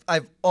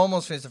 I've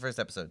almost finished the first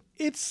episode.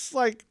 It's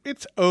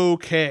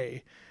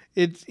okay.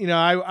 It's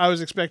I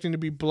was expecting to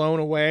be blown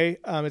away.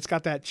 It's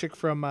got that chick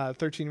from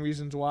 13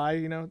 Reasons Why.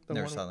 Never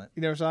saw that.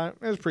 You never saw it?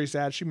 It was pretty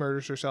sad. She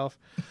murders herself.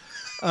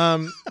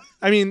 I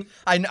know.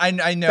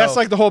 That's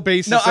like the whole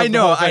basis. No, I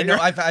know.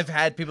 Right? I've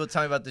had people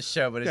tell me about this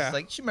show, but it's just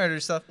like she murdered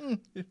herself.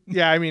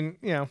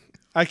 Yeah,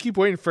 I keep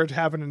waiting for it to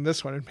happen in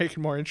this one and make it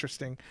more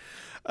interesting.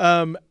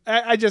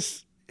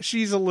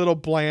 She's a little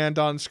bland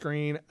on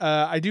screen.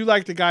 I do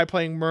like the guy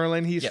playing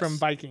Merlin. He's from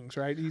Vikings,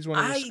 right? He's one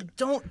of the... I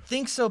don't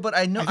think so, but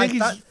I know. I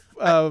think he's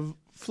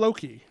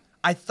Floki.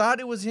 I thought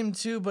it was him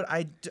too, but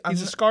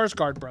he's a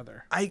Skarsgård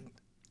brother.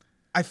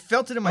 I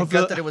felt it in my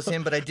gut that it was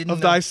him, but I didn't know.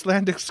 The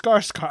Icelandic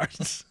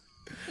Skarsgårds.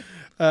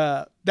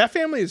 That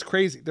family is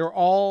crazy. They're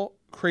all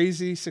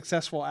crazy,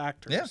 successful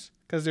actors. Yeah.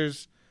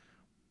 Because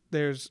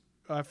there's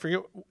I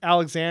forget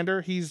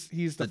Alexander. He's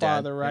the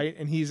father, dad, right?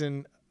 And he's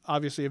in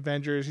obviously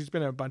Avengers. He's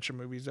been in a bunch of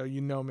movies, though. You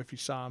know him if you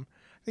saw him.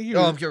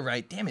 You're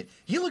right. Damn it.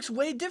 He looks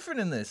way different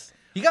in this.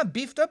 He got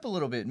beefed up a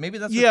little bit. Maybe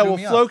that's what threw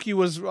me off. Floki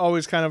was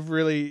always kind of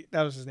really...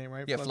 That was his name,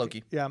 right? Yeah,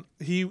 Floki. Yeah,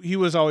 he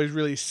was always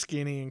really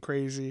skinny and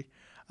crazy.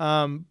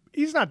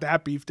 He's not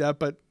that beefed up,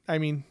 but,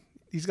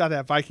 he's got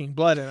that Viking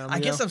blood in him. I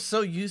guess I'm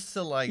so used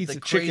to, like, eats the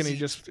a crazy...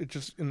 chicken, it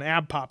just an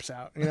ab pops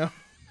out, And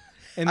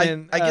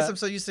then I guess I'm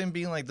so used to him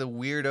being, like, the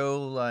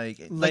weirdo,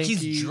 like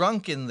he's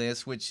drunk in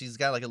this, which he's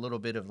got, like, a little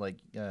bit of, like,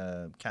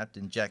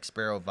 Captain Jack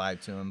Sparrow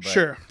vibe to him. But,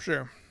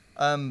 Sure.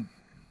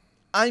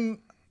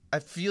 I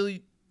feel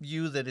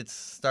you that it's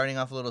starting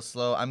off a little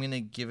slow. I'm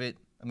gonna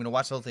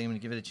watch the whole thing. I'm gonna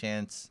give it a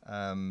chance.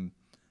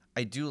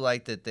 I do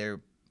like that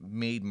they're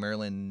made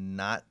Merlin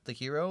not the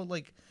hero.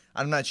 Like,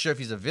 I'm not sure if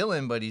he's a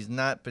villain, but he's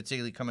not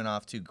particularly coming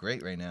off too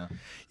great right now.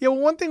 Yeah, well,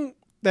 one thing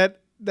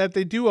that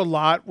they do a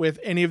lot with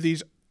any of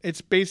these,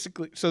 it's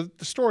basically, so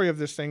the story of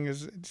this thing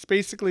is, it's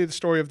basically the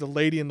story of the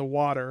lady in the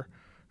water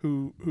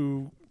who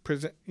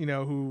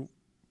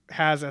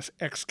has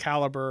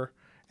Excalibur,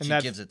 and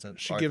she gives it to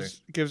Arthur.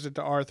 gives it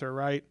to Arthur,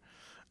 right?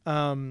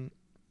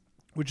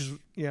 Which is,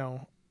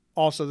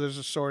 also there's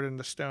a sword in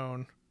the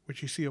stone,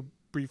 which you see a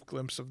brief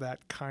glimpse of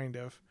that kind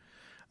of.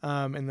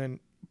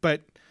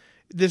 But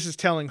this is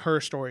telling her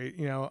story,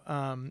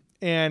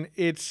 and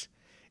it's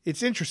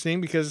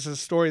interesting because it's a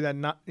story that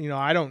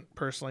I don't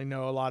personally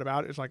know a lot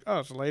about. It's like, oh,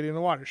 it's a lady in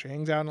the water. She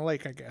hangs out in the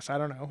lake, I guess. I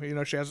don't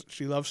know.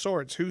 She loves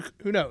swords. Who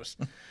knows?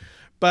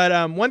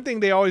 But one thing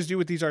they always do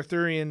with these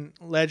Arthurian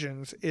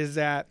legends is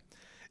that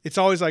it's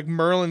always like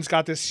Merlin's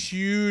got this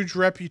huge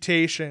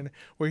reputation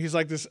where he's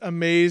like this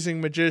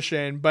amazing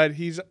magician, but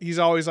he's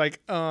always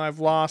like, oh, I've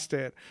lost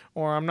it,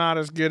 or I'm not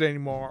as good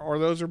anymore, or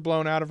those are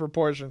blown out of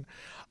proportion.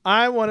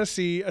 I want to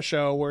see a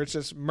show where it's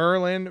just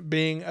Merlin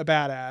being a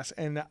badass.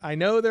 And I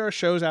know there are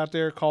shows out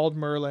there called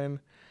Merlin,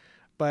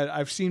 but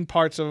I've seen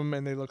parts of them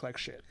and they look like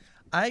shit.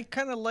 I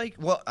kind of like.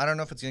 Well, I don't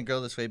know if it's gonna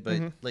go this way,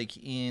 but like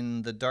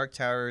in the Dark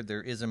Tower,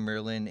 there is a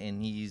Merlin,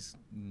 and he's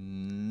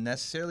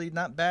necessarily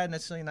not bad,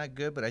 necessarily not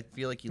good, but I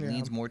feel like he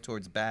leans more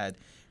towards bad,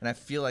 and I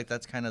feel like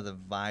that's kind of the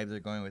vibe they're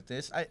going with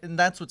this, and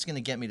that's what's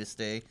gonna get me to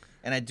stay.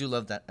 And I do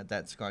love that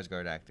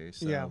Skarsgård actor,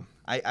 so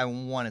I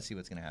want to see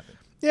what's gonna happen.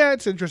 Yeah,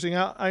 it's interesting.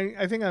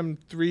 I think I'm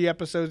 3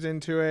 episodes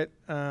into it.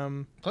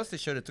 Plus, they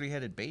showed a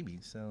 3-headed baby,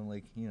 so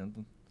like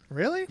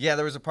Really? Yeah,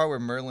 there was a part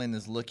where Merlin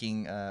is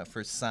looking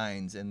for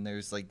signs, and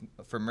there's like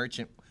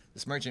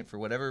this merchant for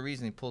whatever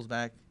reason he pulls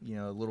back,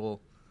 a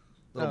little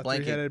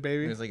blanket. 3-headed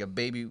baby. There's like a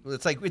baby.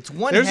 It's like it's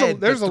one There's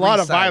head. There's but a lot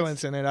of 3 sides.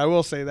 violence in it. I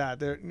will say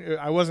that.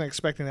 I wasn't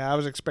expecting that. I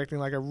was expecting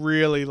like a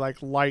really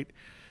like light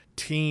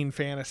teen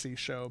fantasy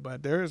show,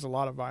 but there is a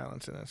lot of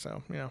violence in it.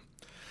 So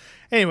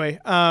Anyway,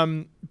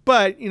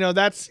 but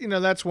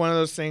that's one of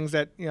those things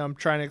that I'm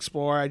trying to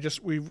explore.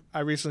 I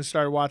recently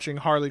started watching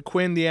Harley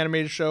Quinn, the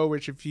animated show,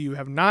 which if you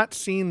have not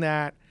seen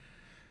that,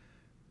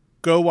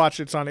 go watch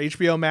it. It's on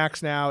HBO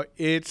Max now.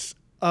 It's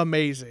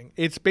amazing.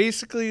 It's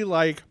basically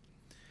like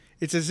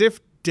it's as if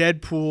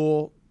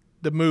Deadpool,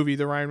 the movie,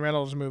 the Ryan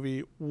Reynolds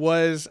movie,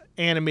 was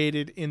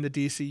animated in the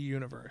DC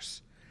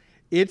universe.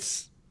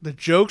 The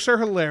jokes are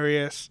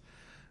hilarious.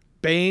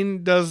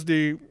 Bane does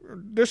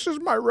this is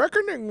my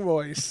reckoning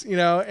voice,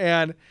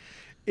 and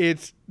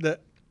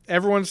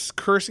everyone's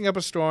cursing up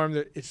a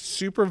storm. It's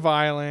super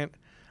violent,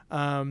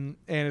 and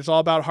it's all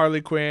about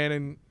Harley Quinn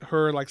and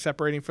her like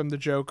separating from the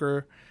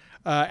Joker.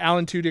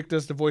 Alan Tudyk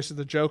does the voice of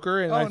the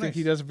Joker, and I think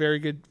he does a very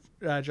good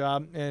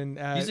job. And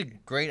he's a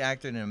great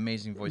actor and an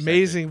amazing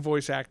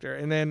voice actor.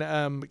 And then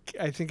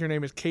I think her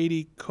name is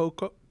Katie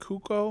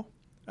Kuko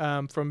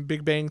from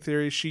Big Bang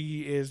Theory.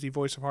 She is the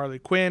voice of Harley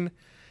Quinn.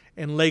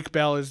 And Lake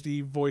Bell is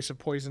the voice of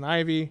Poison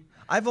Ivy.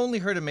 I've only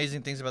heard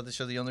amazing things about the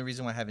show. The only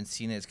reason why I haven't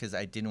seen it is because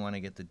I didn't want to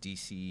get the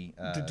DC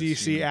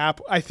streaming app.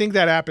 I think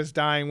that app is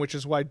dying, which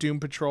is why Doom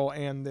Patrol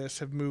and this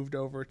have moved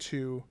over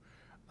to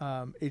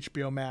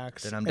HBO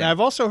Max. And I've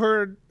also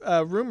heard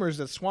rumors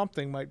that Swamp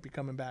Thing might be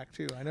coming back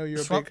too. I know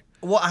you're a big.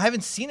 Well, I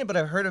haven't seen it, but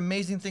I've heard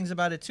amazing things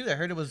about it too. I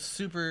heard it was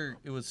super.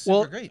 It was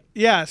great.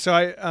 Yeah.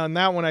 So on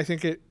that one, I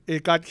think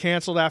it got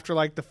canceled after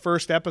like the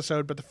first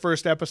episode, but the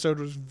first episode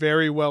was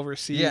very well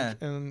received. Yeah.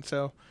 And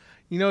so,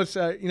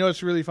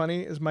 what's really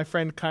funny is my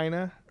friend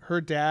Kaina.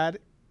 Her dad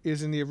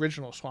is in the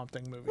original Swamp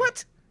Thing movie.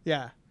 What?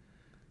 Yeah.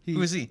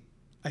 Who is he?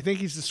 I think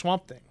he's the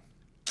Swamp Thing.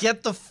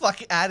 Get the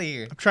fuck out of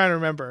here. I'm trying to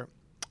remember.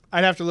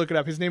 I'd have to look it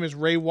up. His name is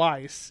Ray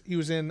Weiss. He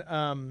was in.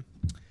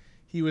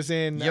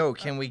 Yo,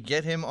 can we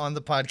get him on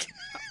the podcast?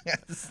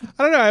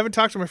 I don't know. I haven't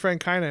talked to my friend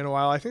Kaina in a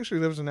while. I think she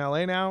lives in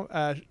LA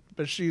now,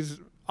 but she's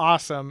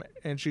awesome,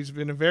 and she's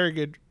been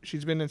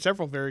in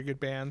several very good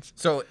bands.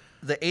 So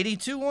the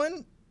 82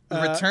 one,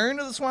 Return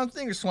of the Swamp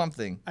Thing or Swamp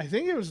Thing? I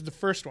think it was the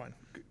first one.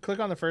 Click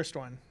on the first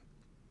one.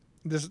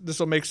 This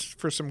will make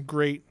for some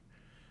great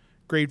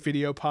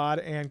video pod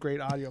and great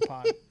audio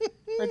pod.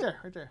 Right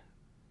there.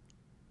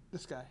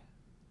 This guy.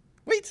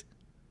 Wait.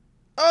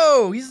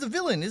 Oh, he's the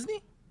villain, isn't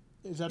he?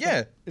 Is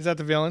that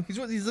the villain?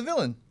 He's the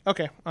villain.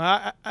 Okay.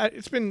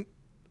 It's been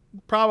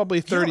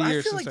probably 30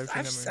 years since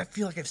I've seen him. I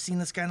feel like I've seen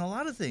this guy in a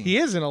lot of things. He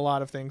is in a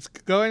lot of things.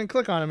 Go ahead and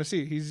click on him and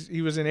see.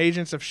 He was in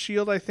Agents of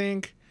S.H.I.E.L.D., I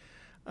think.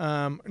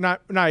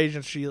 Not Agents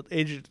of S.H.I.E.L.D.,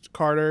 Agent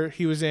Carter.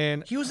 He was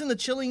in the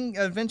Chilling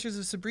Adventures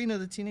of Sabrina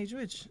the Teenage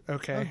Witch.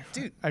 Okay. Oh,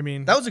 dude. I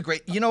mean, that was a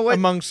great, you know what?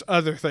 Amongst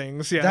other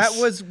things, yes. That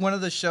was one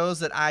of the shows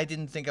that I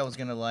didn't think I was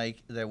going to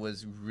like that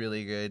was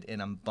really good, and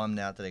I'm bummed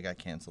out that it got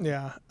canceled.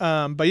 Yeah.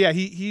 But yeah,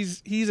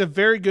 he's a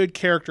very good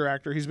character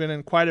actor. He's been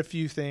in quite a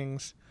few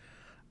things.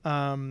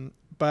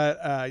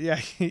 Yeah,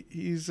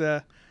 he's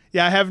I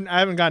haven't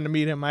gotten to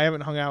meet him. I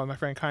haven't hung out with my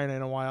friend Kaina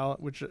in a while,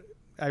 which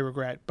I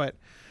regret. But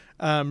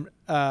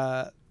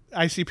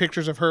I see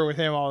pictures of her with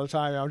him all the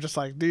time. I'm just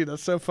like, dude,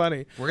 that's so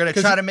funny. We're gonna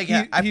try to make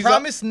it. I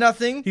promise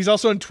nothing. He's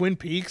also in Twin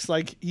Peaks.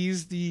 Like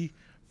he's the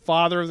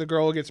father of the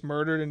girl who gets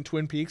murdered in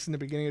Twin Peaks in the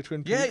beginning of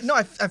Twin Peaks. Yeah, no,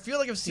 I feel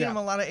like I've seen him in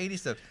a lot of 80s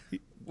stuff.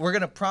 We're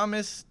gonna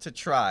promise to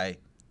try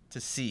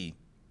to see.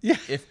 Yeah,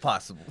 if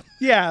possible.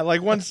 Yeah,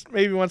 like once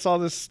all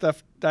this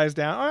stuff dies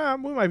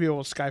down, we might be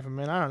able to Skype him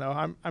in. I don't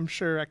know. I'm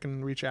sure I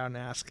can reach out and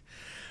ask.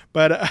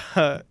 But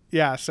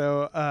yeah,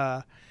 so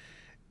I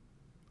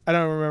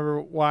don't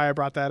remember why I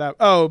brought that up.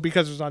 Oh,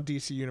 because it was on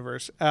DC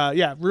Universe.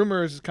 Yeah,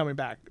 Rumors is coming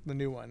back, the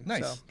new one.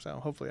 Nice. So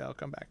hopefully that'll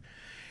come back.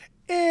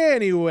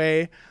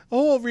 Anyway, the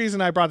whole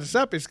reason I brought this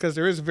up is because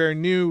there is a very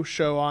new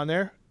show on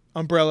there.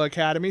 Umbrella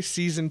Academy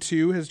Season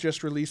 2 has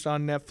just released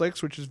on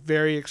Netflix, which is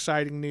very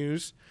exciting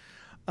news.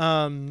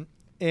 And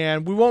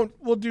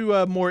we'll do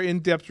a more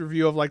in-depth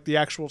review of like the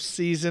actual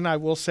season. I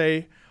will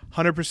say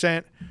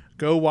 100%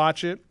 go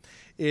watch it.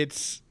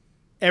 It's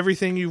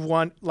everything you've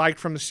liked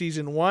from the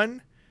season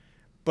 1,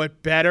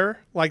 but better.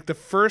 Like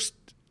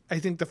I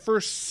think the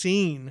first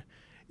scene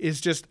is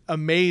just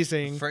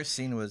amazing. The first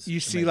scene was you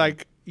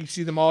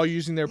see them all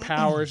using their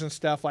powers and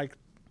stuff, like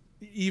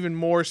even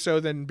more so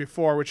than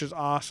before, which is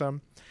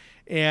awesome.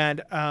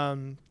 And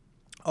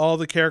all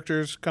the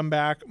characters come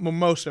back. Well,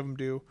 most of them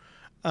do.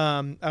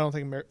 I don't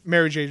think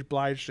Mary J.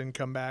 Blige didn't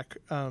come back.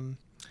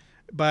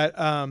 But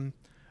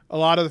a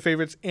lot of the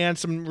favorites and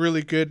some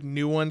really good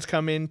new ones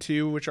come in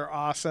too, which are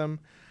awesome.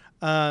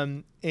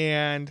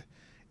 And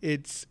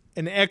it's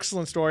an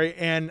excellent story.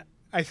 And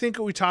I think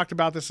we talked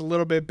about this a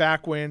little bit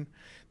back when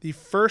the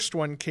first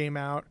one came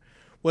out,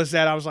 was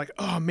that I was like,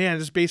 oh man,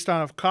 this is based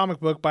on a comic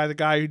book by the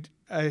guy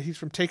who, he's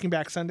from Taking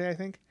Back Sunday, I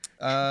think.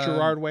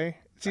 Gerard Way.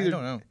 It's either, I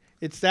don't know.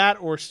 It's that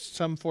or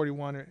Sum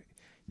 41. Or,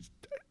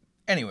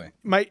 anyway.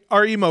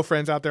 Our emo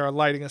friends out there are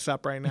lighting us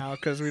up right now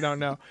because we don't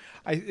know.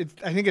 I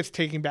think it's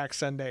Taking Back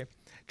Sunday.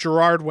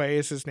 Gerard Way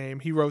is his name.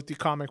 He wrote the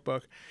comic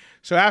book.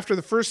 So after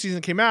the first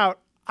season came out,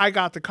 I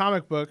got the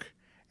comic book.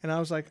 And I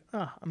was like,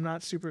 oh, I'm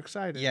not super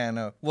excited. Yeah,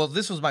 no. Well,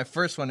 this was my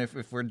first one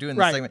if we're doing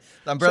this segment.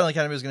 The Umbrella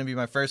Academy was going to be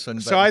my first one.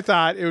 But... So I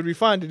thought it would be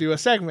fun to do a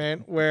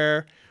segment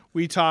where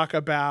we talk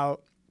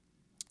about,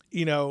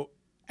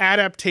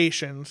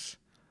 adaptations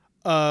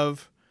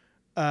of,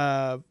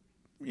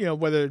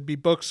 whether it be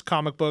books,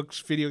 comic books,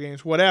 video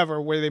games,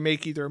 whatever, where they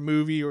make either a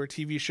movie or a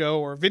TV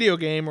show or a video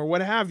game or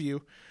what have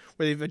you,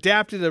 where they've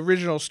adapted the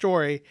original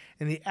story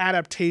and the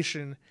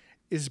adaptation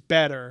is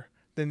better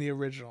than the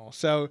original.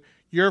 So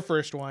your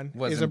first one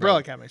is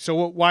Umbrella Academy. So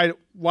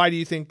why do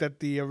you think that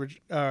the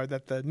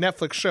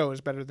Netflix show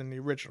is better than the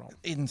original?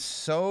 In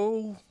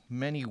so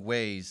many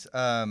ways.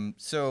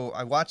 So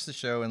I watched the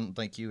show, and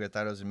like you, I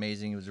thought it was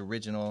amazing. It was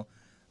original.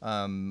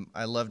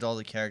 I loved all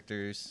the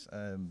characters.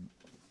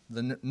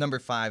 The number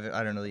 5,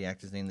 I don't know the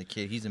actor's name, the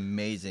kid. He's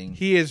amazing.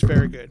 He is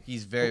very good.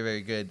 He's very,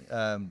 very good.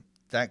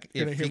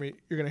 You're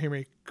gonna hear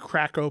me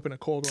crack open a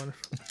cold one.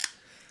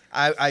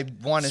 I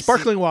want to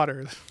sparkling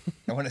water.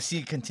 I want to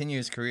see continue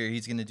his career.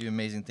 He's going to do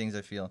amazing things,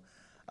 I feel.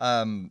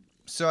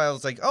 So I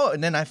was like, oh,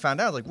 and then I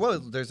found out, like, whoa,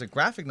 there's a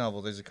graphic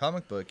novel, there's a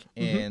comic book,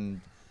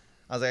 and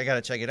I was like, I got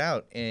to check it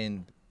out.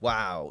 And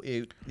wow,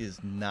 it is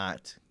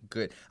not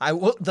good.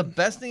 The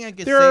best thing I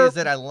could say is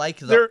that I like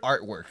the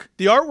artwork.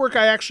 The artwork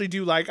I actually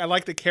do like. I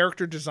like the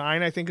character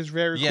design. I think is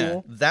very cool.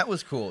 Yeah, that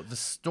was cool. The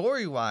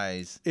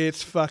story-wise,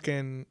 it's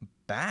fucking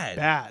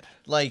bad.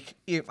 Like,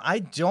 if I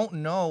don't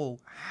know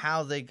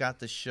how they got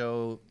the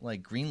show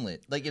like greenlit.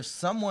 Like, if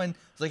someone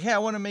was like, hey, I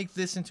want to make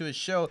this into a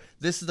show,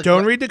 this is the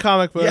don't read the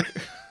comic book.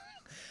 Yeah.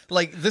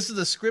 Like, this is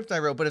the script I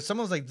wrote, but if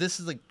someone was like, this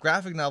is the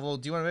graphic novel,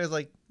 do you want to make it? I was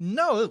like,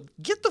 no,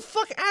 get the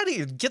fuck out of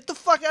here. Get the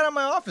fuck out of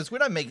my office. We're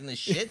not making this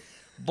shit.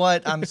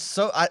 But I don't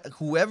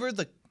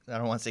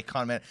want to say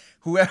con man,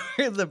 whoever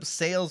the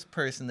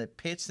salesperson that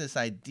pitched this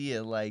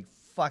idea, like,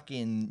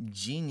 fucking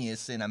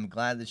genius, and I'm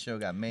glad the show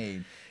got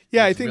made.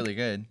 Yeah, I think really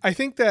good. I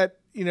think that,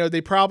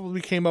 they probably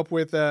came up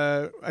with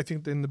I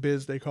think in the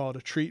biz they call it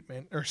a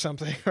treatment or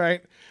something,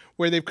 right?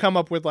 Where they've come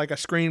up with like a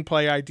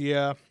screenplay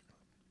idea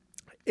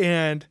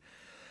and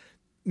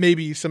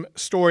maybe some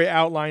story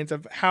outlines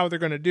of how they're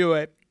going to do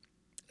it.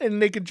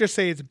 And they could just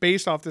say it's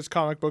based off this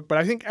comic book, but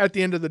I think at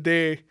the end of the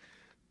day,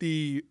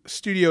 the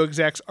studio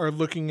execs are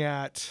looking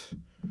at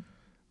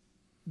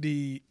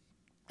the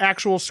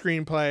actual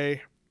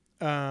screenplay,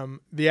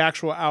 the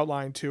actual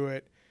outline to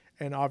it,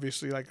 and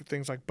obviously like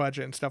things like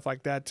budget and stuff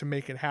like that to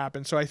make it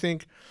happen. So I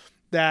think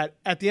that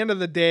at the end of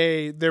the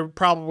day, they're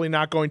probably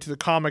not going to the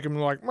comic and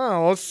be like,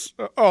 well, this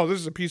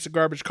is a piece of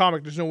garbage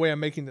comic. There's no way I'm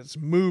making this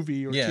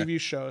movie or TV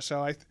show.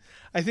 So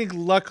I think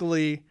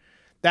luckily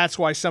that's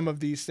why some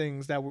of these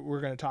things that we're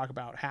going to talk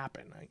about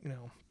happen,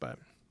 but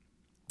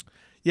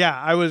yeah,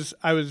 I was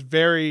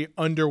very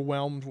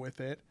underwhelmed with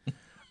it.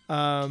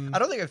 I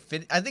don't think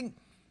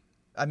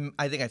I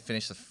think I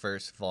finished the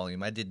first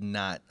volume. I did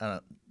not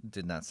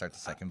start the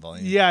second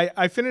volume. Yeah,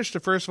 I finished the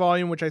first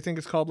volume, which I think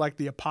is called like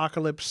the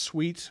Apocalypse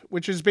Suite,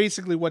 which is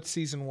basically what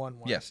season 1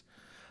 was. Yes.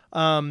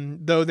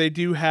 Though they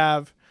do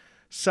have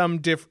some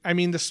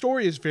the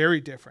story is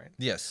very different.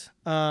 Yes.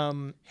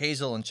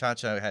 Hazel and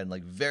Cha-Cha had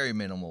like very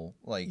minimal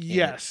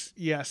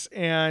Yes.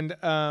 And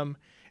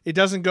it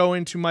doesn't go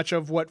into much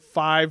of what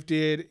 5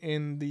 did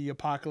in the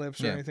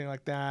Apocalypse or anything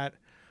like that.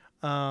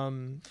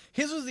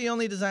 His was the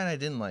only design I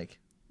didn't like.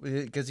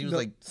 Because he was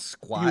like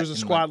squat. He was a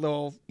squat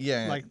little,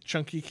 like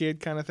chunky kid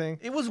kind of thing.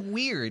 It was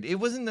weird. It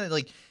wasn't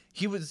like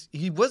he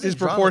wasn't. His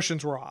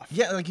proportions were off.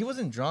 Yeah, like he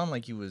wasn't drawn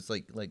like he was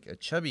like a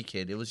chubby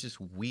kid. It was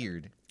just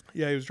weird.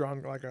 Yeah, he was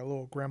drawn like a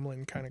little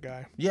gremlin kind of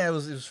guy. Yeah, it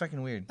was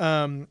fucking weird.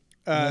 One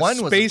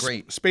was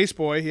great. Space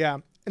Boy, yeah,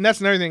 and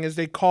that's another thing is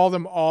they call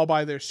them all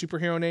by their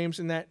superhero names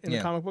in the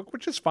comic book,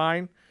 which is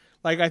fine.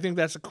 Like I think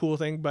that's a cool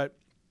thing, but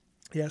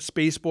yeah,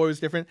 Space Boy was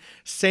different.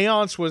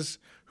 Seance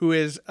who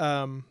is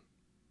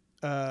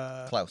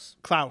Klaus.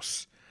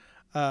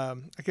 I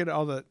get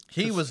all the.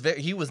 He was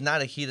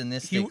not a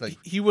hedonistic.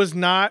 He was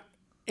not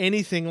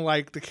anything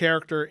like the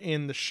character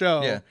in the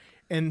show,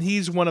 and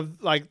he's one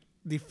of like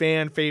the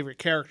fan favorite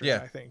characters.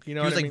 I think he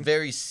was like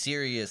very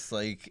serious,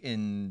 like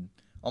in.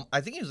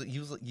 I think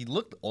he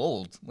looked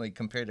old, like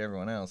compared to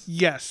everyone else.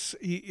 Yes,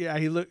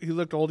 he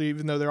looked old,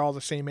 even though they're all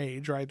the same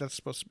age, right? That's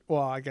supposed to.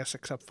 Well, I guess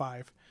except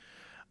 5.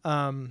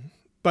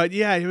 But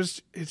yeah,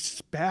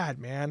 it's bad,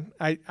 man.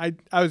 I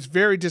was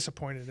very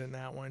disappointed in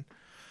that one.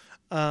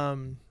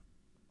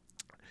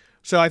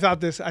 So I thought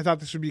this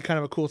would be kind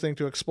of a cool thing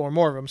to explore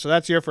more of them. So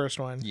that's your first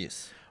one.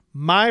 Yes.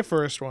 My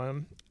first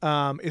one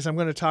is I'm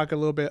going to talk a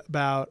little bit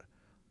about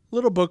a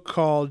little book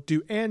called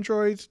 "Do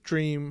Androids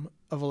Dream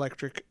of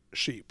Electric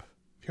Sheep?"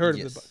 You heard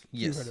of the book?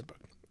 Yes. You heard of the book.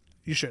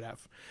 You should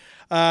have.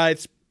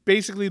 It's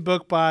basically a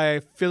book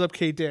by Philip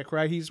K. Dick,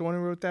 right? He's the one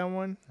who wrote that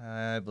one.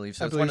 I believe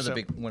so. I It's believe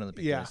one of the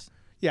big Yeah. guys.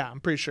 Yeah, I'm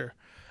pretty sure.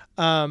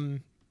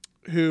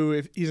 Who,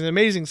 if he's an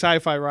amazing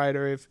sci-fi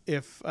writer.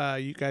 If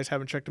you guys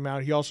haven't checked him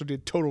out, he also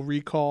did Total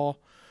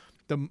Recall,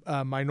 the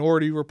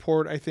Minority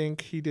Report. I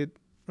think he did.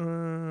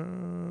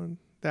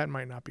 That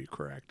might not be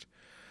correct.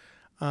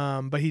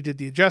 But he did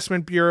the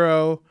Adjustment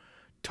Bureau,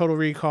 Total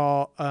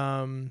Recall,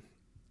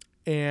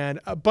 and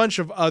a bunch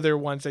of other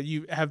ones that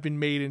you have been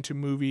made into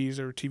movies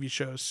or TV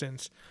shows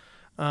since.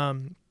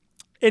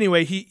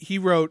 Anyway, he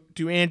wrote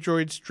 "Do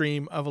Androids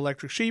Dream of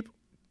Electric Sheep?"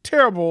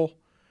 Terrible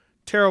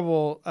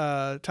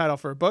title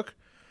for a book,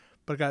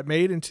 but it got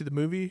made into the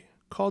movie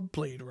called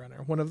Blade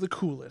Runner, one of the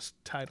coolest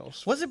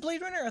titles. Was it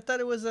Blade Runner? I thought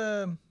it was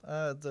the.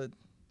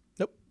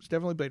 Nope, it's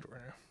definitely Blade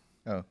Runner.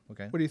 Oh,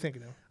 okay. What are you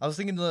thinking of? I was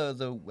thinking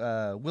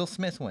the Will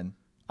Smith one.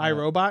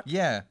 iRobot?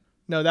 Yeah.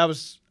 No, that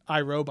was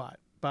iRobot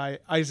by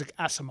Isaac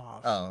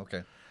Asimov. Oh,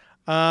 okay.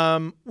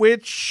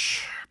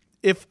 Which,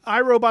 if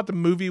iRobot the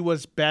movie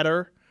was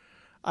better,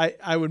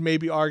 I would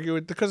maybe argue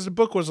it, because the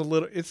book was a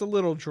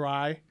little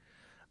dry,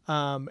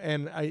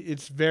 and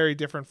it's very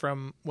different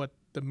from what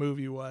the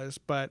movie was,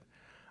 but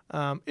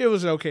it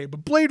was okay.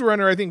 But Blade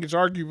Runner, I think, is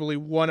arguably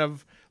one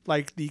of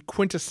like the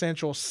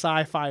quintessential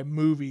sci-fi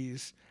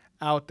movies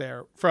out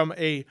there, from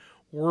a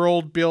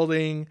world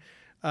building,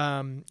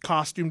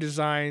 costume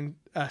design,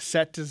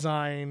 set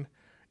design,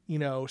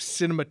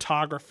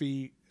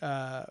 cinematography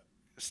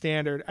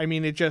standard. I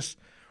mean, it just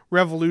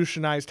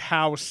revolutionized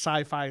how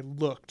sci-fi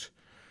looked.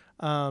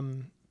 I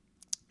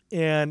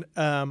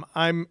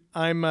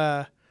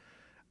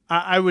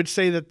would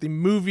say that the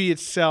movie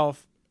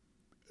itself,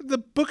 the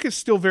book is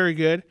still very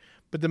good,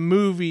 but the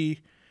movie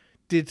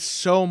did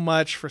so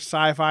much for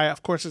sci-fi.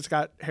 Of course, it's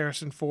got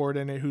Harrison Ford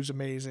in it, who's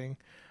amazing.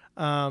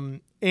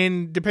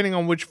 And depending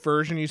on which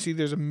version you see,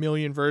 there's a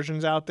million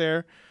versions out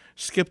there.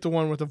 Skip the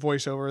one with the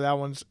voiceover. That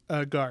one's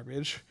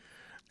garbage.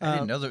 I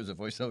didn't know there was a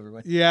voiceover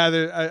one.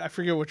 Yeah, I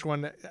forget which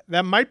one.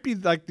 That might be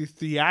like the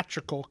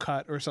theatrical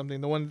cut or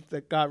something. The one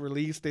that got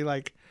released, they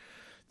like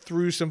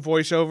threw some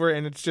voiceover,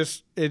 and it's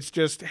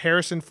just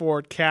Harrison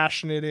Ford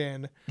cashing it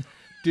in,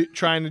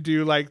 trying to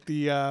do like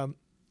the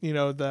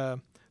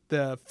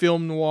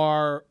film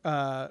noir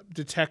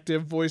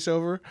detective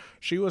voiceover.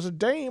 She was a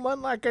dame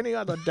unlike any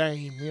other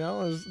dame,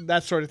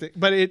 that sort of thing.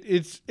 But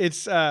it's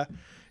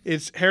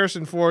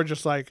Harrison Ford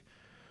just like,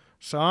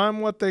 so I'm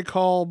what they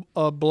call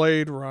a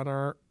Blade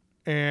Runner,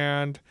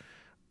 and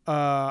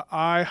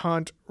I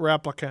hunt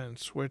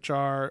replicants, which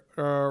are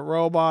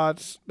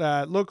robots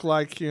that look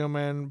like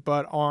human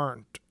but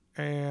aren't.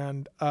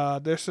 And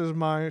this is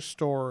my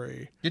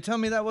story. You're telling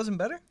me that wasn't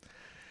better?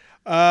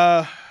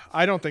 I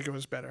don't think it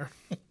was better.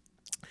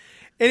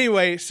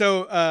 Anyway,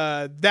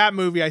 so that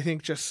movie, I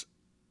think, just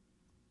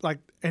like,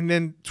 and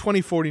then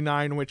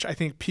 2049, which I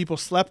think people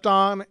slept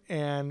on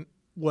and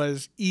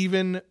was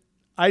even.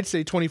 I'd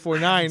say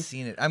 2049. I haven't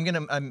seen it. I'm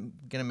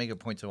gonna make a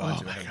point to watch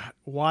it. Oh my God.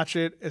 Watch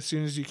it as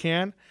soon as you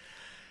can.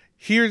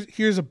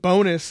 Here's a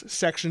bonus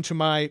section to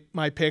my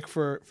pick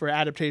for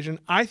adaptation.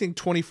 I think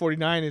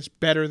 2049 is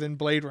better than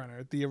Blade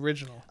Runner, the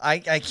original. I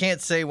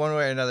can't say one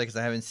way or another because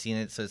I haven't seen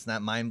it, so it's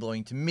not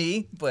mind-blowing to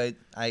me, but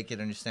I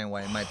can understand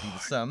why it might be to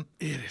some.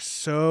 It is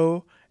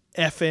so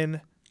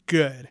effing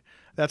good.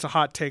 That's a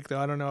hot take, though.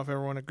 I don't know if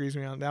everyone agrees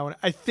with me on that one.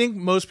 I think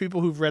most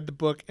people who've read the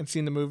book and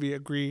seen the movie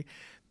agree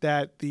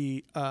that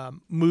the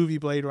movie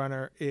Blade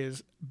Runner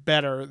is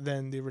better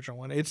than the original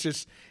one. It's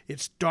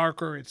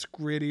darker, it's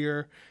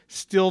grittier,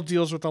 still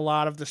deals with a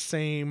lot of the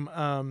same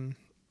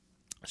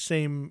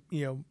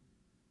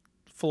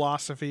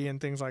philosophy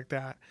and things like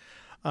that.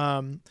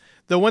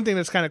 The one thing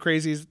that's kind of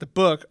crazy is the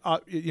book,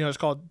 it's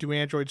called "Do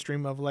Androids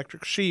Dream of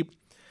Electric Sheep?"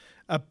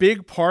 A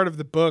big part of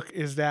the book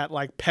is that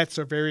like pets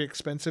are very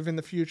expensive in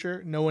the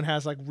future. No one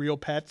has like real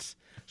pets,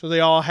 so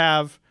they all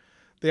have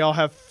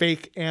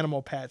fake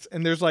animal pets,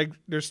 and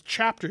there's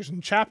chapters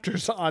and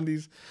chapters on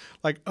these,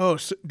 like, oh,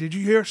 so did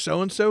you hear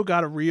so and so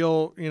got a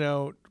real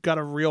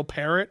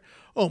parrot?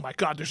 Oh my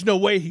God, there's no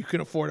way you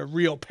can afford a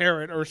real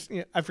parrot, or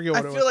I forget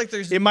what it was. I feel like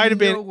there's it might have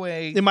no been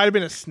way it might have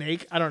been a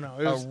snake. I don't know.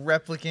 It was a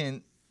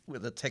replicant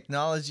with the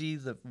technology,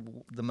 the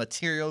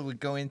material would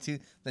go into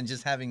than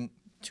just having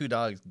two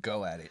dogs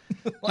go at it.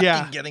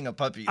 Yeah, getting a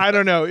puppy. I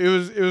don't know. It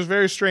was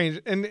very strange,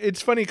 and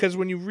it's funny because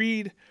when you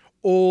read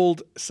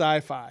old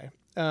sci-fi.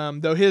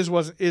 Though his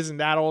isn't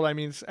that old. I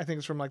mean, I think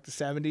it's from like the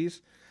 70s.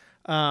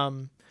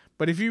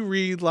 But if you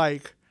read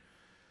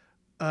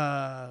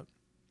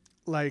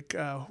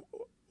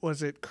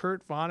was it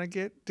Kurt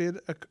Vonnegut did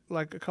a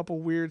couple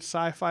weird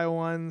sci-fi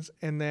ones,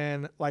 and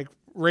then like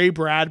Ray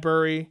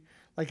Bradbury.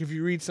 Like if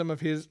you read some of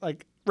his,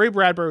 like Ray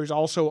Bradbury is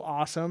also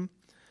awesome,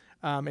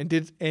 and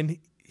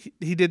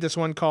he did this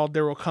one called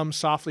 "There Will Come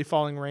Softly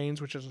Falling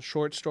Rains," which is a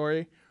short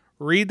story.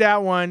 read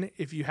that one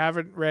if you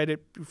haven't read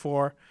it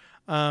before.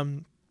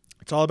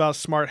 It's all about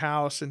Smart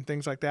House and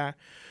things like that.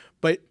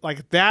 But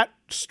like that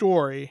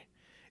story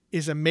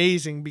is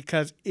amazing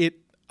because it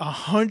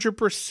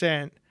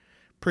 100%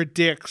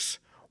 predicts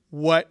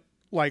what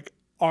like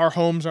our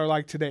homes are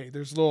like today.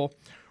 There's little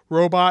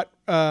robot,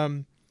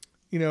 little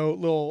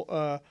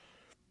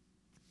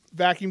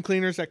vacuum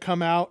cleaners that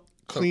come out,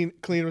 clean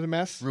with a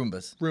mess.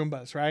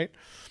 Roombas, right?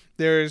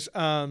 There's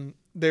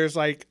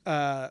like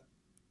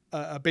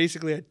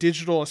basically a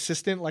digital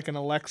assistant like an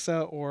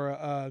Alexa or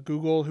a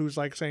Google who's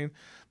like saying,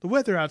 the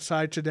weather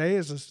outside today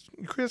is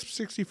a crisp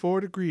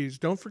 64 degrees.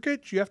 Don't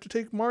forget you have to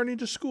take Marnie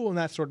to school and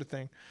that sort of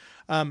thing.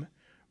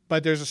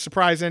 But there's a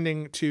surprise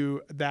ending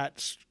to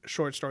that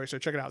short story, so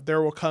check it out.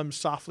 There Will Come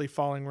Softly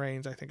Falling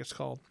Rains, I think it's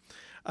called.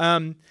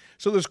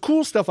 So there's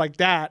cool stuff like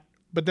that,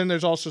 but then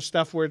there's also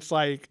stuff where it's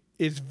like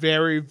it's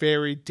very,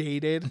 very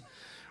dated,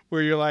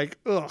 where you're like,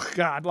 oh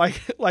God, like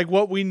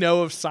what we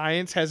know of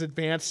science has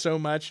advanced so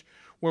much.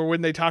 Where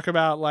when they talk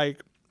about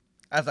like,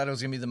 I thought it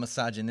was gonna be the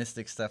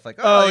misogynistic stuff, like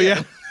oh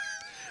yeah.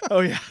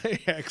 Oh yeah,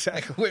 yeah,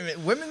 exactly. Like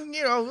women,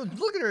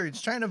 look at her,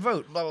 she's trying to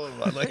vote, blah blah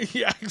blah. Like,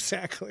 yeah,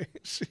 exactly.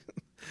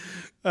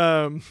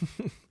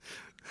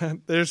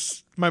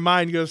 There's my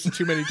mind goes to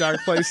too many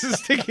dark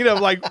places, thinking of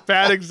like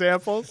bad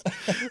examples.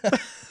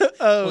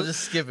 We'll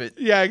just skip it.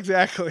 Yeah,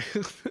 exactly.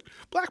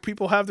 Black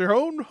people have their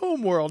own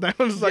home world. I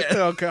was like,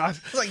 oh God.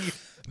 It's like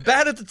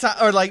bad at the time,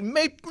 or like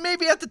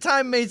maybe at the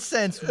time made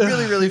sense.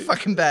 Really, really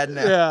fucking bad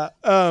now.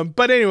 Yeah.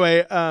 But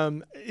anyway,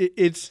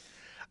 it's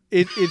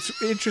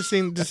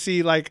interesting to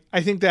see. Like,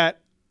 I think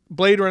that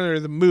Blade Runner,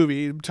 the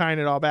movie, tying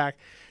it all back,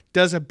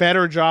 does a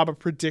better job of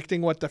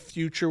predicting what the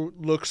future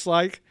looks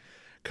like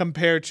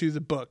compared to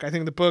the book. I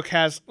think the book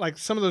has like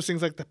some of those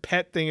things, like the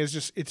pet thing is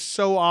just, it's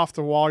so off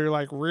the wall. You're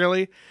like,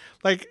 really?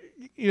 Like,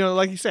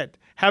 like you said,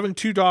 having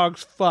 2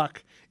 dogs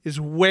fuck is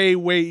way,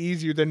 way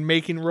easier than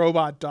making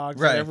robot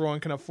dogs that everyone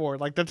can afford.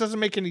 Like, that doesn't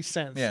make any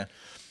sense. Yeah.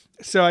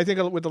 So I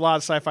think with a lot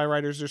of sci-fi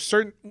writers, there's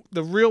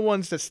the real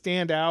ones that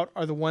stand out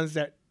are the ones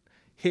that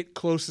hit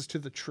closest to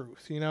the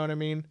truth. You know what I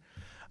mean?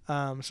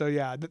 So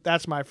yeah,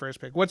 that's my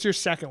first pick. What's your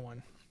second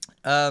one?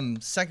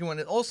 Second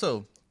one,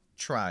 also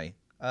try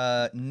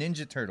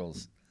Ninja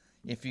Turtles.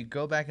 If you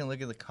go back and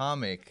look at the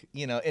comic,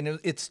 and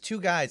it's 2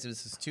 guys. It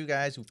was just 2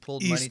 guys who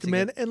pulled money together.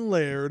 Eastman and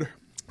Laird.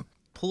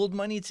 Pulled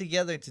money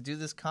together to do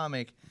this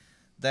comic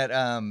that,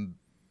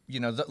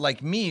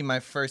 like me, my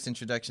first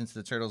introduction to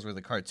the Turtles were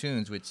the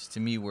cartoons, which to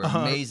me were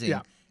amazing.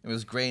 Yeah. It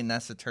was great, and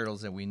that's the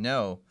Turtles that we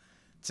know.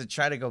 To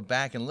try to go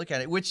back and look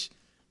at it, which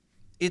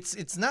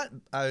it's not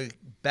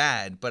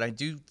bad, but I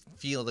do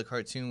feel the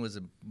cartoon was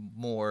a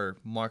more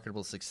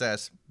marketable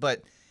success.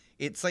 But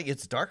it's like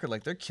it's darker,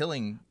 like they're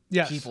killing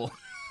people,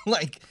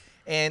 like.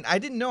 And I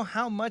didn't know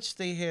how much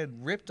they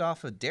had ripped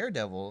off of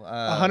Daredevil.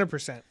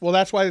 100%. Well,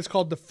 that's why it's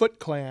called the Foot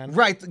Clan.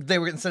 Right. They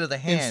were instead of the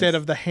hand. Instead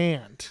of the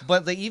hand.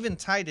 But they even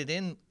tied it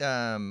in.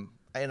 And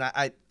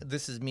I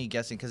this is me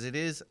guessing because it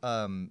is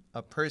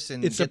a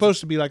person. It's supposed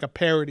to be like a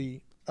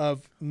parody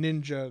of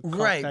ninja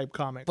type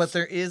comics. But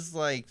there is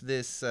like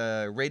this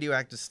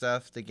radioactive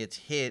stuff that gets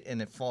hit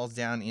and it falls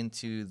down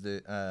into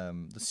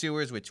the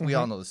sewers, which we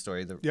all know the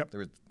story. There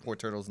were 4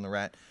 turtles and the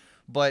rat.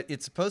 But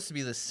it's supposed to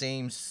be the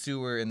same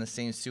sewer and the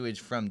same sewage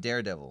from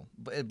Daredevil.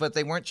 But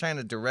they weren't trying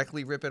to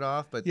directly rip it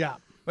off. But yeah.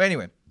 But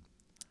anyway,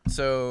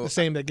 so the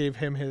same that gave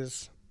him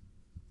his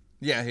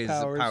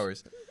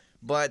powers.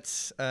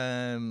 But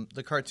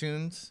the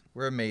cartoons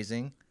were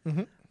amazing.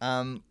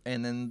 Mm-hmm.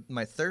 And then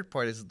my third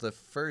part is the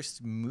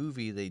first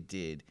movie they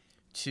did.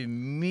 To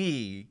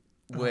me,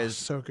 was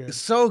so good.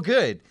 So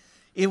good.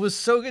 It was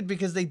so good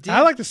because they did.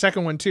 I like the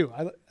second one too.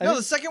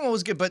 The second one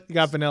was good, but you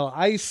got Vanilla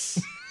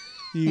Ice.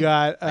 You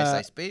got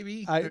Ice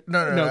Baby.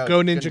 No,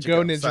 Go Ninja,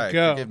 Go Ninja, Sorry,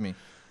 Go. Forgive me.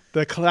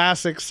 The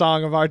classic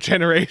song of our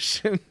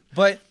generation.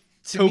 But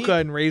Toka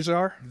and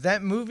Razor.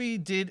 That movie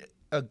did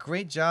a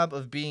great job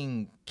of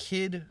being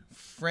kid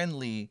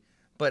friendly,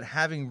 but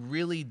having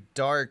really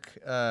dark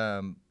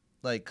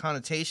like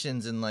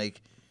connotations and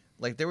like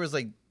there was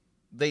like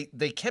they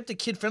kept it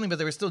kid friendly, but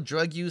there was still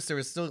drug use. There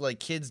was still like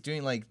kids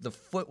doing like the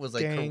foot was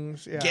like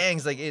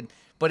gangs like it.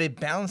 But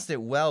it balanced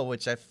it well,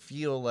 which I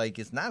feel like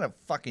is not a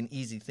fucking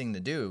easy thing to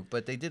do.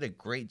 But they did a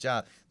great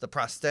job. The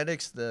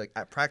prosthetics, the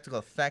practical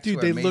effects were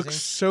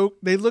amazing.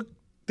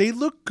 They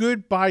look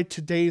good by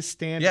today's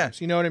standards.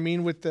 Yeah. You know what I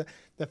mean? With the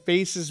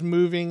faces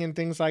moving and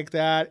things like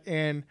that.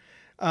 And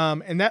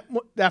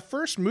that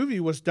first movie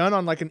was done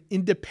on like an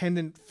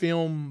independent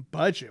film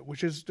budget,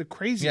 which is the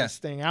craziest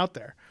thing out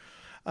there.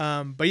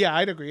 But yeah,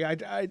 I'd agree.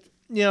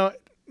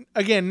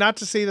 Again, not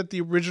to say that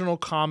the original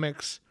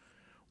comics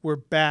were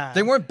bad.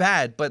 They weren't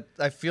bad, but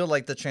I feel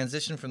like the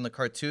transition from the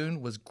cartoon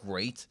was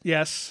great.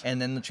 Yes.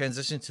 And then the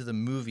transition to the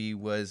movie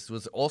was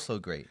also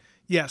great.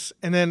 Yes.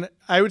 And then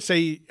I would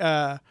say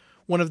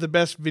one of the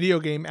best video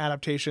game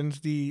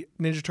adaptations, the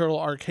Ninja Turtle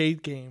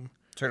arcade game.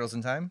 Turtles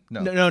in Time?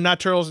 No, not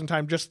Turtles in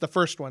Time, just the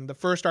first one. The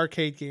first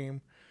arcade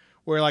game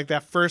where like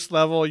that first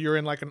level you're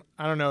in like an,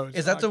 I don't know.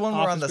 Is that the one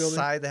where on the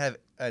side they have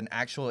an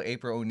actual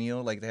April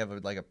O'Neil? Like they have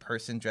a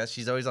person dressed.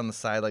 She's always on the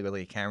side, like with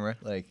a camera.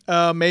 Like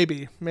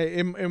maybe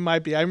it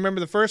might be. I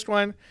remember the first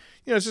one.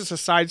 It's just a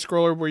side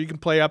scroller where you can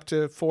play up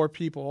to 4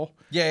 people.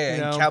 Yeah,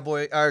 and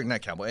Cowboy, or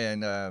not Cowboy,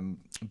 and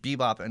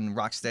Bebop and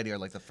Rocksteady are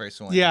like the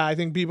first one. Yeah, I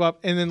think Bebop,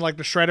 and then like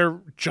the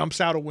Shredder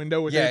jumps out a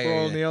window with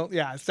April O'Neil.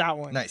 Yeah, it's that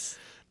one. Nice,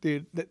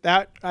 dude.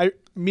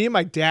 Me and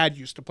my dad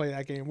used to play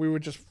that game. We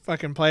would just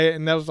fucking play it,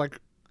 and that was like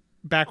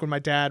back when my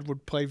dad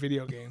would play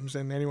video games.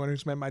 And anyone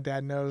who's met my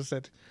dad knows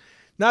that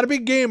not a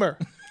big gamer.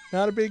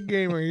 Not a big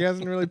gamer. He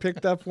hasn't really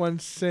picked up one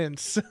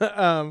since.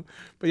 But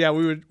yeah,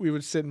 we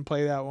would sit and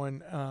play that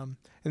one.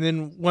 And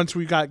then once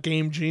we got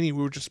Game Genie,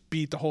 we would just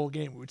beat the whole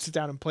game. We would sit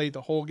down and play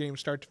the whole game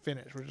start to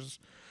finish, which is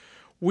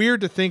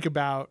weird to think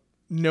about,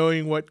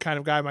 knowing what kind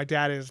of guy my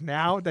dad is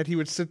now, that he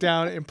would sit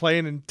down and play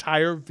an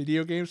entire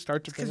video game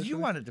start to finish. Because you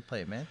wanted to play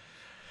it, man.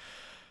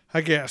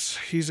 I guess.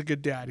 He's a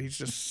good dad. He's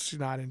just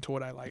not into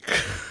what I like.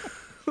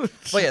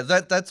 Well, yeah,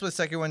 that's what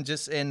second one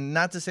just, and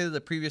not to say that the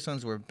previous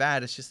ones were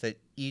bad, it's just that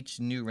each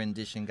new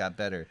rendition got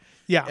better.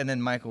 Yeah. And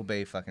then Michael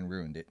Bay fucking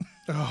ruined it.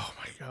 Oh,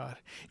 my God.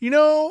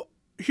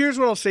 Here's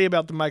what I'll say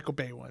about the Michael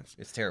Bay ones.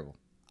 It's terrible.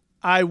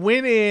 I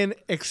went in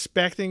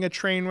expecting a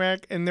train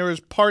wreck, and there was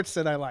parts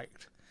that I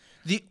liked.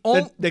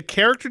 The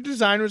character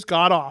design was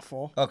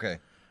god-awful. Okay.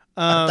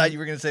 I thought you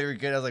were going to say we're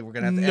good. I was like, we're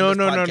going to have to end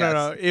this podcast.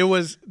 No. It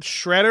was,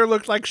 Shredder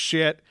looked like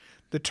shit.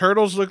 The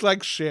Turtles looked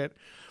like shit.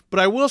 But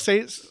I will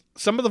say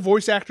some of the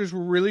voice actors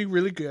were really,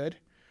 really good.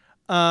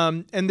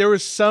 And there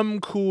was some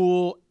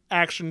cool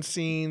action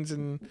scenes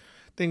and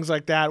things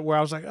like that where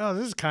I was like, oh,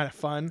 this is kind of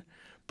fun.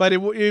 But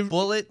it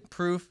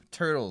Bulletproof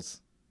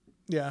Turtles.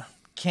 Yeah.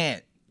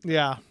 Can't.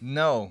 Yeah.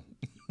 No.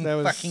 That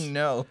was fucking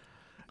no.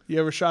 You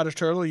ever shot a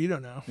turtle? You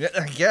don't know. Yeah,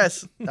 I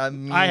guess. I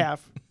mean, I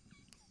have.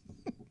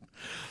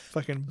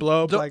 Fucking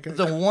blow up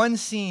the one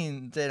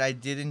scene that I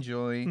did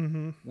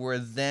enjoy were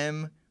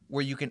them,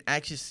 where you can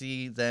actually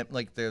see them,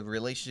 like their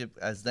relationship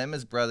as them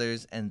as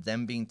brothers and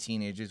them being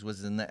teenagers,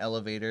 was in the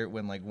elevator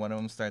when like one of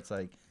them starts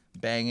like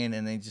banging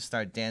and they just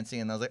start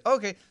dancing, and I was like,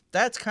 okay,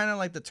 that's kind of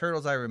like the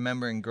Turtles I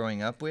remember and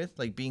growing up with,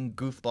 like being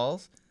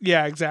goofballs.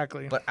 Yeah,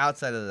 exactly. But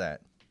outside of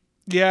that,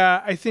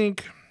 yeah, I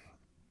think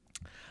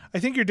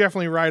you're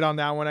definitely right on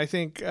that one. I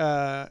think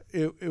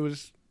it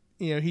was,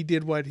 he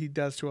did what he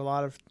does to a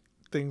lot of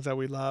things that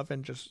we love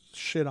and just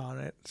shit on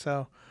it.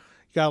 So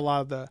you got a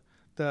lot of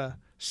the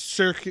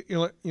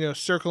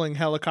circling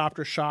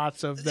helicopter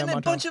shots of them and on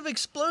a bunch of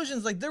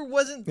explosions. Like there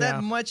wasn't that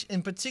Yeah. much,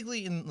 and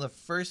particularly in the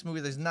first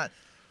movie, there's not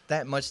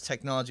that much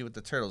technology with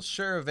the Turtles.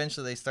 Sure,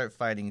 eventually they start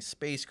fighting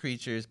space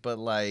creatures, but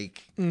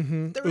like,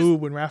 when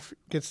Raph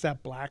gets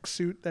that black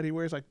suit that he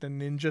wears, like the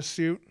ninja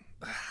suit.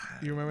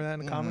 You remember that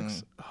in the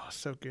comics? Oh,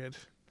 so good.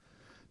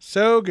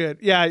 So good.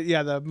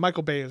 Yeah, the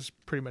Michael Bay is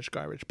pretty much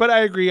garbage. But I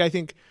agree. I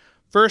think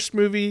first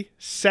movie,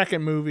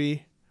 second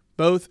movie,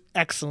 both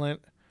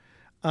excellent.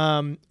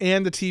 And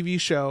the TV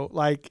show,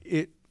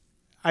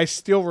 I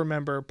still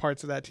remember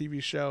parts of that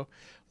TV show.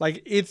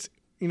 Like it's,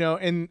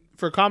 and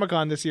for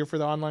Comic-Con this year, for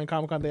the online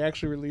Comic-Con, they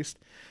actually released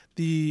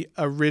the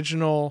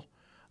original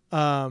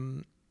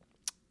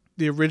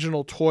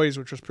toys,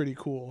 which was pretty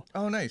cool.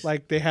 oh, nice.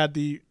 Like they had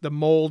the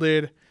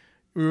molded.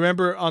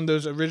 Remember on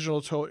those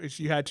original toys,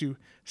 you had to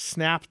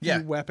snap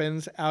the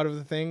weapons out of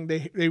the thing.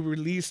 They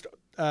released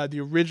the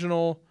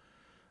original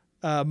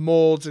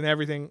molds and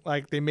everything.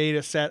 Like they made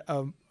a set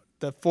of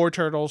the 4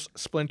 Turtles,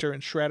 Splinter,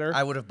 and Shredder.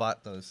 I would have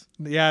bought those.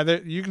 Yeah,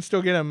 you can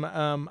still get them.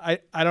 I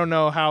don't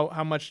know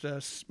how much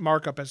the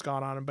markup has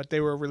gone on them, but they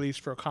were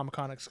released for a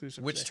Comic-Con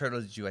exclusive. Which turtle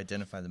did you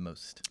identify the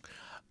most?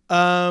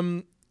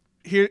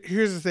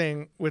 Here's the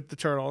thing with the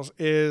Turtles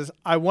is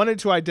I wanted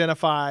to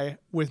identify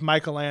with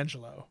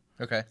Michelangelo.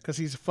 Okay. Because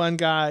he's a fun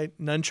guy.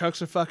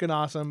 Nunchucks are fucking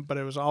awesome, but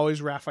it was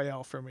always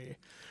Raphael for me.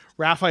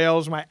 Raphael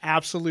is my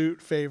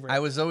absolute favorite. I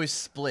was always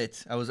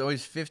split. I was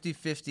always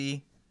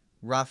 50-50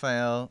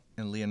 Raphael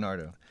and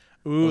Leonardo.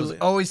 Ooh. I was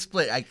always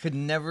split. I could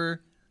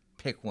never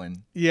pick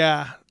one.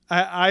 Yeah.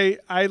 I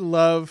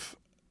love,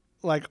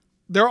 like,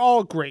 they're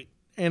all great.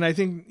 And I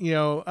think,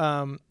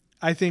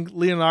 I think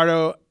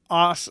Leonardo,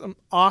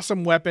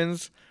 awesome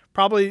weapons.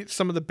 Probably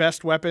some of the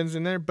best weapons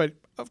in there. But,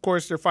 of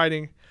course, they're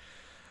fighting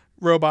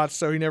robots,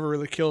 so he never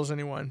really kills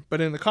anyone.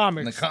 But in the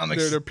comics,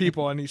 they're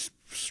people, and he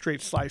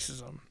straight slices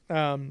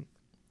them.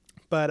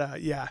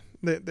 Yeah,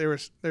 they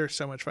were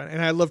so much fun, and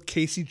I love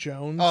Casey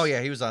Jones. Oh yeah,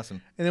 he was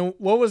awesome. And then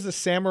what was the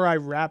Samurai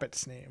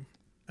Rabbit's name?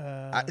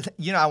 I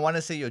want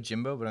to say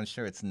Yojimbo, but I'm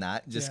sure it's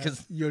not, just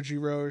because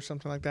Yojiro or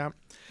something like that.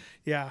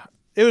 Yeah,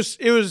 it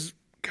was.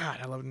 God,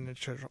 I love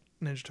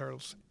Ninja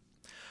Turtles.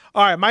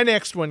 All right, my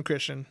next one,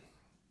 Christian.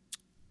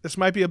 This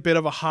might be a bit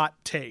of a hot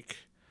take.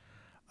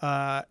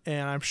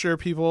 And I'm sure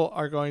people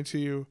are going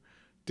to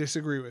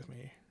disagree with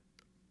me.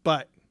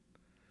 But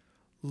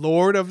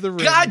Lord of the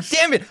Rings. God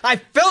damn it! I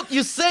felt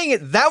you saying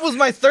it. That was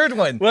my third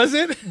one. Was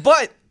it?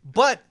 But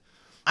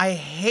I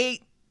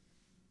hate.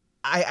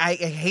 I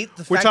hate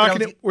the fact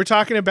that we're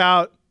talking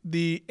about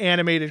the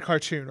animated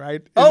cartoon,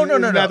 right? No.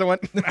 The one?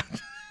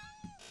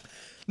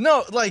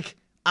 No, like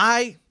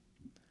I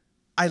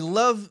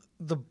love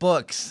the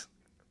books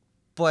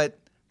but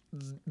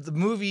the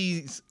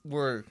movies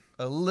were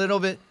a little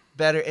bit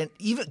better. And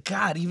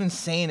even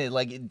saying it,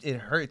 like, it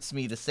hurts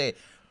me to say it.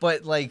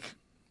 But, like,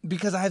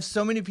 because I have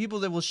so many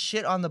people that will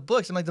shit on the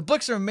books. I'm like, the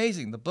books are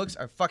amazing. The books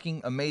are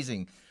fucking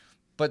amazing.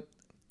 But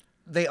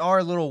they are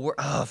a little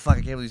I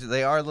can't believe it.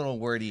 They are a little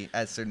wordy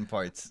at certain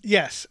parts.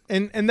 Yes.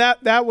 And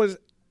that was,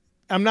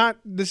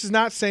 this is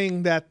not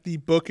saying that the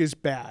book is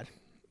bad.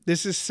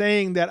 This is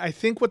saying that I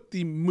think what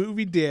the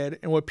movie did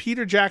and what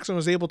Peter Jackson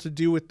was able to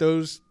do with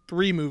those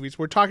 3 movies,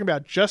 we're talking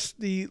about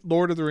just the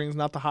Lord of the Rings,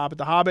 not The Hobbit.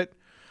 The Hobbit,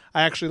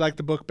 I actually like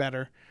the book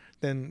better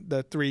than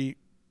the 3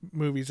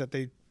 movies that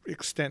they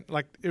extend.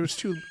 Like, it was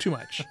too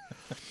much.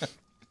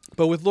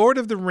 But with Lord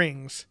of the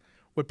Rings,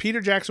 what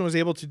Peter Jackson was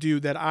able to do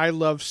that I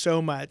love so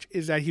much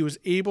is that he was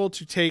able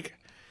to take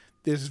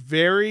this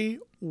very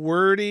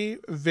wordy,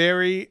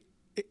 very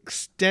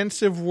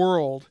extensive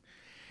world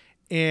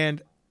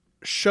and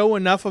show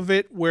enough of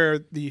it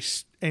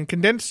and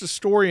condense the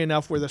story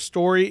enough where the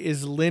story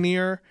is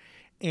linear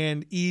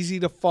and easy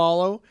to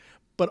follow,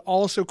 but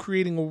also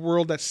creating a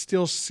world that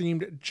still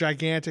seemed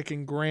gigantic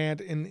and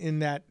grand in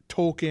that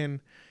Tolkien,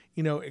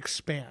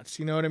 expanse.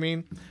 You know what I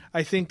mean?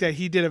 I think that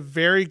he did a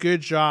very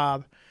good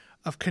job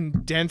of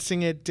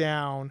condensing it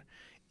down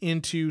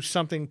into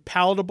something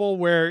palatable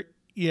where,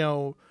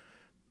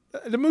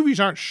 the movies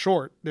aren't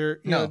short. They're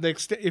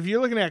if you're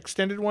looking at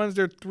extended ones,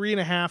 they're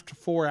 3.5 to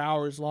 4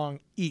 hours long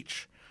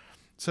each.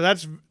 So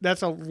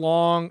that's a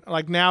long.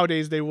 Like,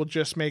 nowadays they will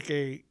just make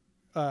a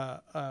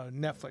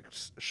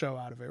Netflix show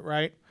out of it,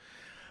 right?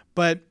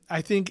 But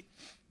I think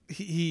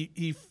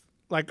he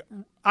like,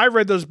 I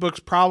read those books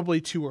probably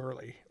too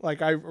early.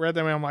 Like, I read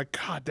them and I'm like,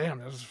 God damn,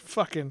 this is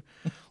fucking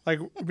like,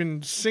 we've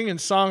been singing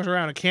songs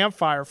around a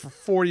campfire for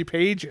 40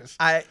 pages.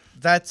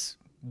 That's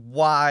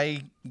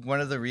why one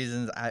of the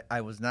reasons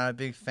I was not a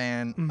big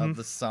fan of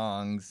the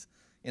songs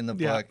in the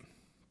book,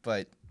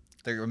 but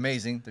they're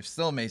amazing. They're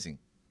still amazing.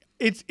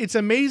 It's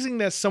amazing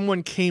that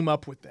someone came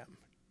up with them.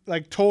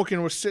 Like,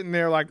 Tolkien was sitting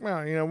there like,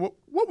 well,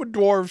 what would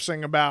dwarves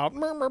sing about?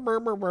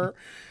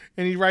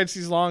 And he writes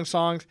these long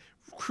songs,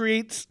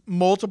 creates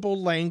multiple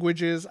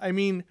languages. I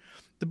mean,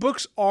 the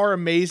books are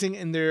amazing,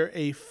 and they're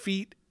a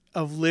feat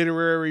of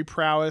literary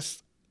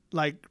prowess,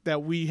 like,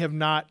 that we have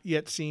not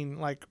yet seen.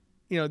 Like,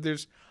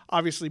 there's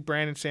obviously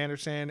Brandon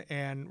Sanderson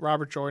and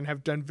Robert Jordan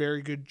have done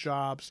very good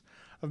jobs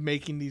of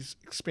making these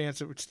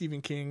expansive, with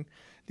Stephen King,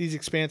 these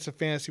expansive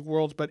fantasy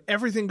worlds, but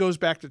everything goes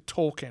back to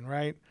Tolkien,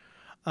 right?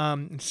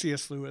 And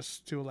C.S.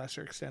 Lewis to a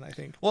lesser extent, I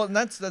think. Well, and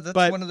that's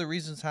one of the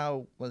reasons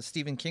how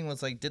Stephen King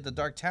was like, did the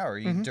Dark Tower.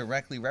 He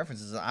directly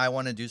references, I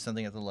want to do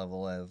something at the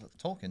level of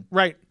Tolkien.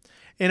 Right.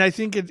 And I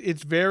think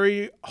it's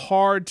very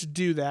hard to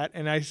do that,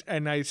 and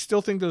I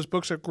still think those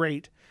books are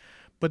great,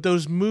 but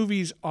those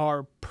movies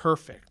are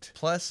perfect.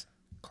 Plus,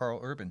 Carl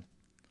Urban.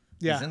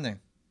 Yeah. He's in there.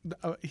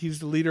 He's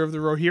the leader of the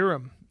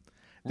Rohirrim.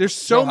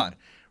 There's Rohan.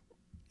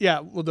 Yeah,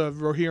 well, the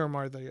Rohirrim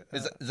are the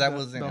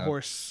the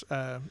horse,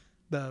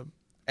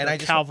 and I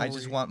cavalry.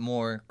 just want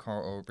more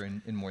Carl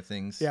Urban in more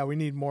things. Yeah, we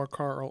need more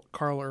Carl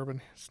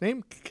Urban. His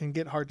name can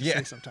get hard to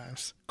say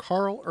sometimes.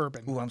 Carl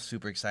Urban. Ooh, I'm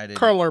super excited.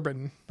 Carl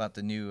Urban. About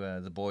the new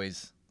The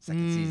Boys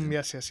second season.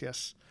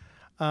 Yes.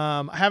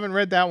 I haven't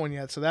read that one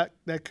yet, so that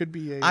could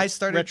be a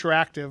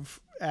retroactive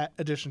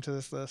addition to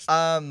this list.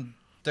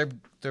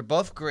 They're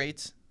both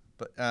great,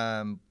 but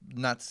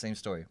not the same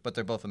story. But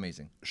they're both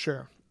amazing.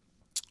 Sure.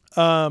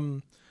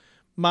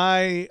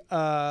 My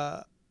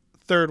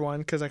third one,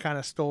 because I kind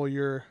of stole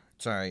your.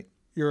 It's all right.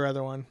 Your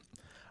other one,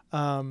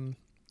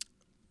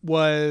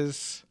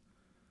 was.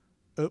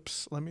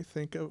 Oops. Let me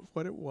think of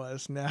what it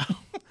was now.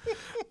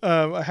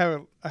 I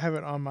have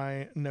it on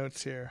my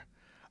notes here.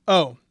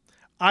 Oh,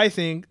 I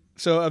think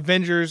so.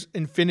 Avengers: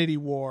 Infinity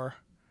War.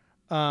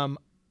 And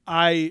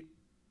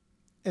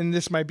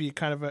this might be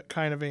kind of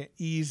an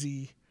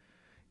easy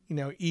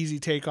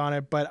take on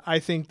it, but I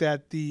think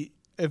that the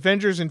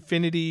Avengers: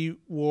 Infinity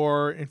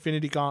War,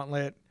 Infinity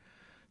Gauntlet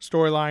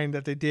storyline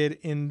that they did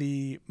in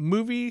the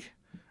movie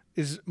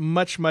is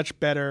much, much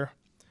better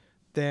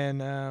than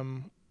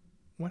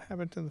what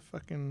happened to the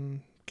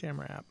fucking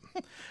camera app?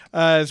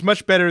 It's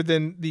much better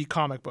than the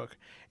comic book.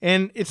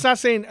 And it's not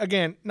saying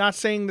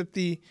that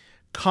the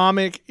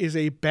comic is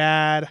a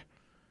bad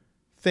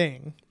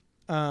thing.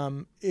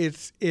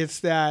 It's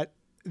that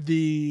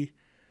the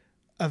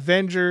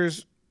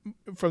Avengers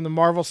from the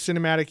Marvel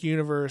Cinematic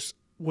Universe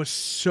was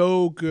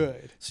so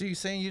good. So you're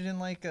saying you didn't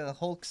like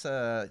Hulk's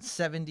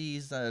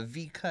 70s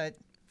V-cut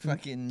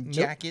fucking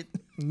jacket?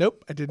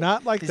 Nope, I did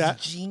not like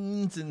that. His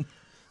jeans and...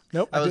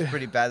 Nope. That was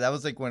pretty bad. That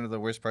was like one of the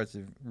worst parts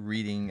of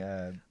reading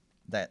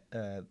that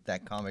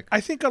comic.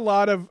 I think a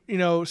lot of,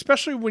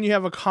 especially when you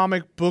have a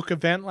comic book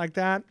event like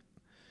that,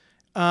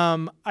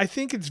 I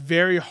think it's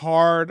very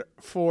hard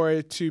for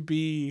it to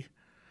be,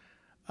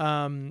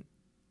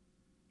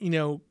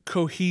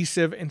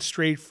 cohesive and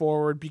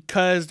straightforward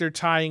because they're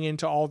tying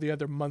into all the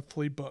other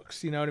monthly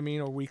books, you know what I mean,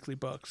 or weekly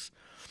books.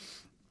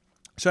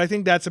 So I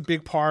think that's a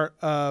big part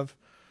of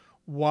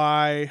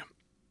why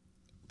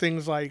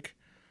things like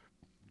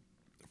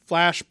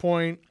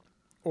Flashpoint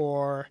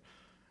or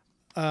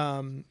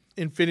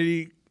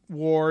Infinity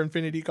War,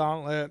 Infinity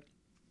Gauntlet,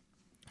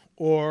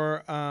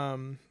 or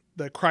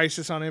the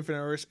Crisis on Infinite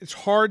Earths. It's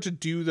hard to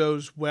do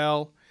those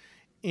well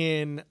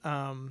in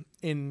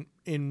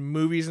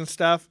movies and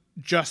stuff,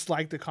 just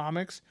like the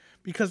comics,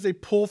 because they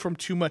pull from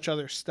too much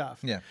other stuff.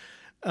 Yeah.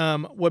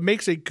 What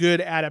makes a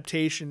good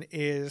adaptation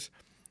is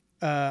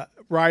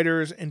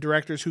writers and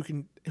directors who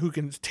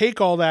can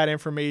take all that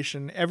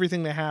information,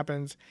 everything that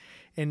happens,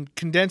 and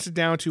condense it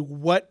down to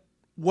what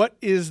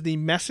is the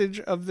message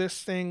of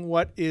this thing,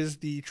 what is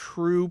the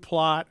true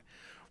plot,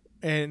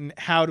 and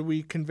how do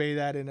we convey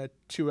that in a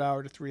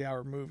 2-hour to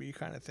 3-hour movie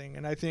kind of thing.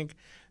 And I think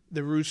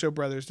the Russo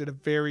brothers did a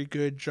very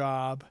good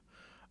job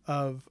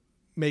of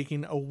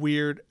making a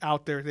weird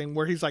out there thing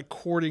where he's like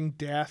courting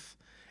death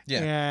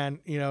and,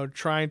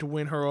 trying to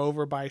win her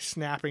over by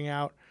snapping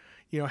out,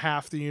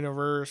 half the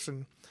universe.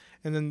 And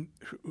then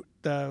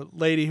the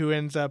lady who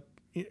ends up,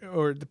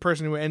 or the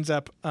person who ends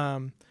up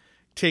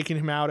taking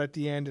him out at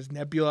the end is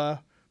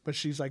Nebula, but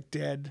she's like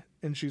dead.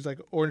 And she's like,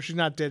 or she's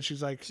not dead.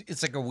 She's like,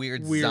 it's like a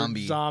weird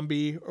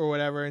zombie or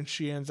whatever. And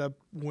she ends up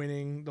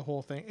winning the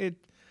whole thing.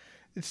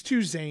 It's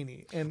too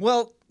zany. And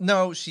well,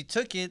 no, she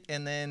took it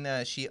and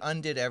then she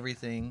undid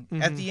everything.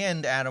 Mm-hmm. At the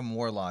end, Adam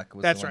Warlock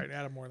was That's right,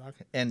 Adam Warlock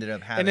ended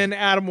up having. And then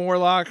Adam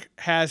Warlock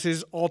has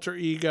his alter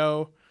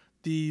ego,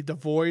 the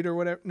Void or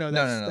whatever. No,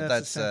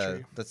 that's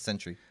Sentry. That's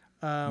Sentry.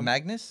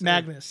 Magnus?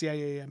 Magnus,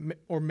 yeah.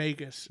 Or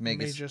Magus,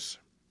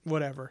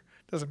 whatever.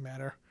 Doesn't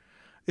matter.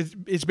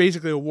 It's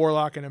basically a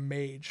warlock and a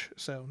mage,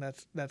 so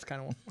that's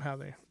kind of how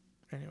they.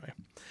 Anyway,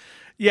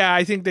 yeah,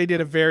 I think they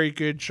did a very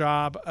good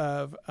job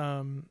of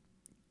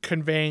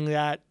conveying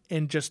that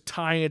and just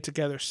tying it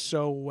together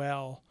so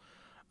well.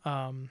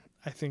 I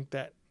think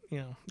that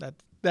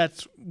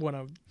that's one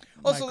of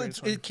also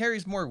it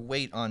carries more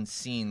weight on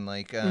scene.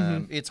 Like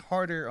it's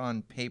harder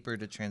on paper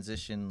to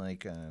transition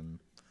like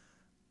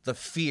the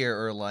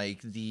fear or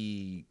like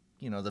the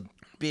the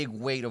big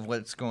weight of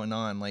what's going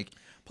on. Like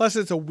plus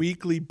it's a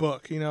weekly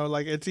book.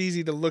 Like it's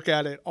easy to look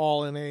at it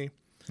all in a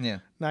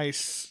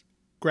nice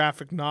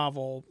graphic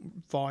novel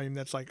volume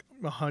that's like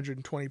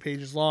 120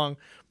 pages long.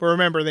 But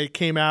remember, they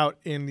came out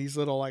in these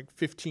little like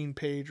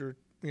 15-page or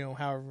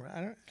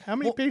however. How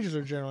many pages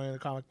are generally in a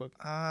comic book?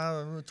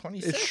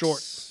 26. It's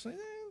short.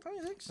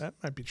 26. That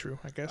might be true,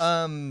 I guess.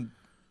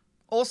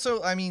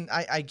 Also, I mean,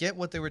 I get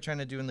what they were trying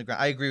to do in the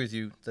I agree with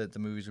you that the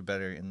movies were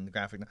better in the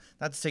graphic.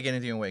 Not to take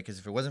anything away, because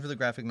if it wasn't for the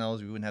graphic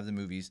novels, we wouldn't have the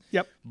movies.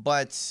 Yep.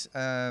 But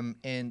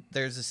and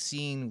there's a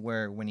scene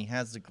where when he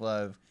has the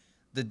glove,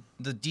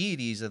 the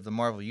deities of the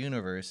Marvel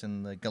Universe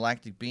and the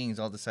galactic beings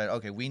all decide,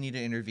 okay, we need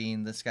to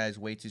intervene. This guy's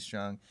way too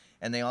strong,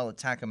 and they all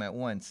attack him at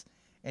once.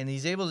 And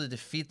he's able to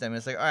defeat them.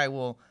 It's like, all right,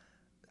 well,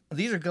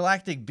 these are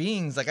galactic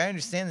beings. Like, I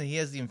understand that he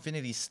has the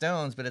Infinity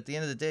Stones, but at the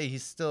end of the day,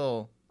 he's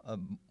still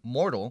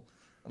mortal.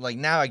 Like,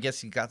 now I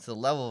guess he got to the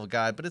level of a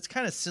god, but it's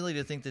kind of silly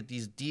to think that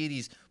these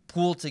deities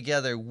pooled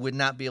together would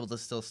not be able to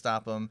still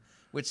stop him,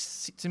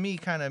 which to me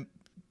kind of,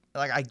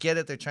 like, I get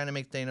it. They're trying to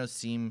make Thanos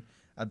seem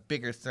a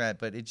bigger threat,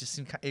 but it just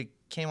it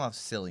came off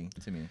silly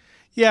to me.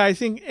 Yeah, I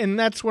think, and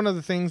that's one of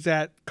the things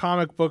that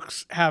comic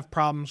books have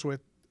problems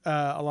with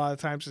a lot of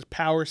times is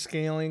power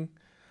scaling.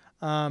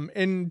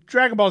 And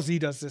Dragon Ball Z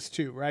does this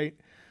too, right?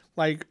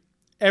 Like,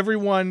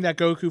 everyone that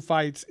Goku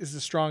fights is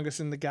the strongest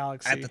in the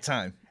galaxy. At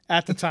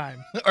the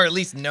time. Or at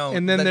least known.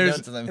 And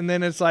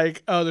then it's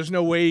like, oh, there's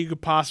no way you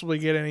could possibly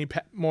get any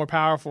more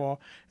powerful.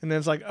 And then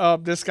it's like, oh,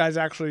 this guy's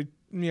actually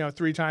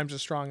 3 times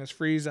as strong as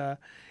Frieza.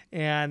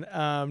 And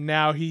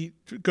now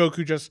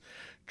Goku just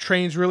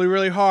trains really,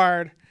 really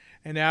hard.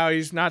 And now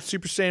he's not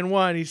Super Saiyan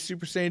 1, he's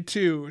Super Saiyan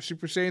 2,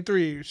 Super Saiyan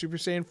 3, Super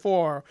Saiyan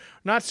 4.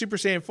 Not Super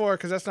Saiyan 4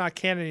 because that's not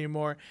canon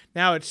anymore.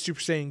 Now it's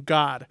Super Saiyan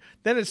God.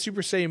 Then it's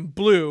Super Saiyan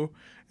Blue.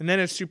 And then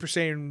it's Super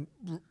Saiyan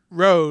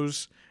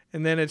Rose.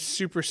 And then it's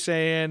Super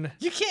Saiyan.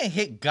 You can't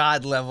hit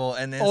God level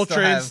and then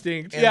Ultra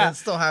Instinct. Then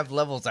still have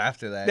levels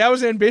after that. That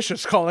was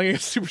ambitious, calling it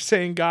Super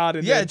Saiyan God.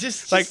 And yeah,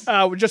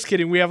 we're just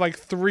kidding. We have like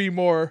 3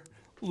 more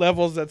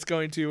levels that's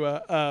going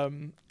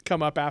to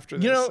come up after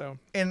this.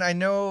 And I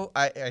know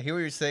I hear what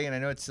you're saying, and I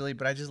know it's silly,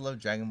 but I just love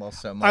Dragon Ball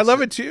so much. I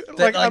love it too.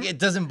 It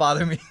doesn't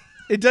bother me.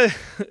 It does.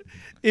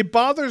 It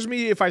bothers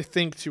me if I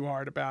think too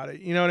hard about it.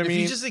 You know what I mean?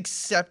 If you just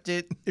accept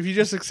it. If you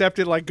just accept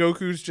it, like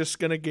Goku's just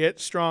gonna get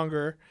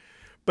stronger.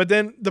 But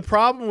then the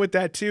problem with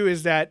that too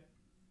is that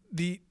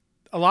a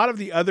lot of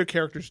the other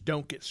characters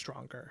don't get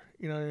stronger.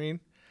 You know what I mean?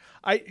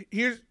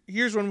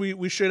 Here's when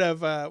we should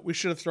have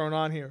thrown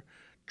on here.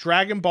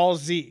 Dragon Ball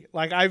Z.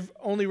 Like, I've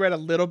only read a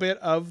little bit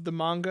of the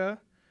manga,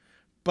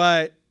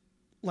 but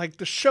like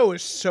the show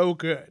is so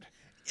good.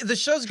 The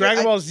show's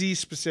Dragon Ball Z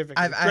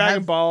specifically.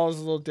 Dragon Ball is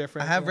a little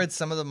different. I have read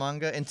some of the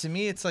manga, and to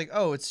me, it's like,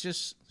 oh, it's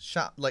just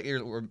shot like,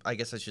 or I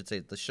guess I should say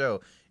the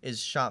show is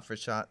shot for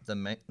shot the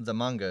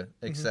manga,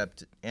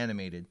 except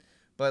animated.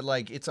 But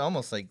like, it's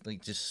almost like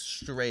just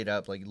straight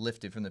up like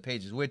lifted from the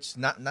pages, which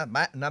not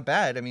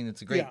bad. I mean,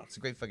 it's a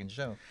great fucking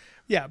show.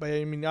 Yeah, but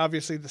I mean,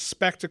 obviously the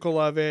spectacle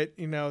of it,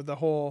 the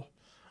whole,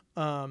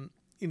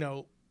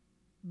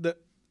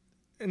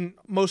 and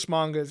most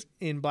mangas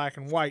in black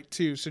and white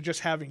too. So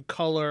just having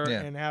color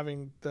and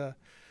having the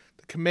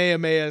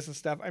Kamehamehas and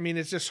stuff. I mean,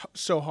 it's just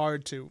so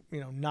hard to,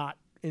 not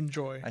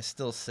enjoy. I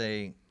still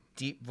say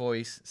deep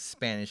voice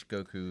Spanish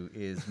Goku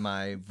is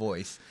my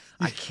voice.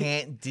 I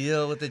can't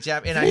deal with the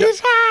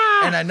Japanese.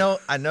 And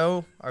I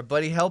know our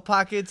buddy Hell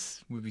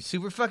Pockets would be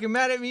super fucking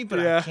mad at me, but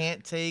I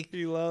can't take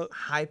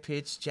high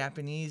pitched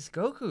Japanese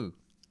Goku.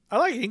 I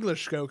like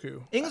English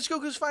Goku. English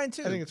Goku's fine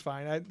too. I think it's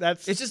fine.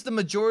 It's just the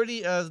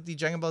majority of the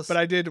Dragon Ball. But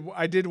I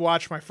did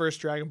watch my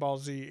first Dragon Ball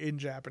Z in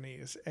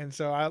Japanese, and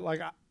so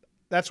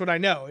that's what I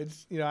know.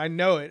 It's I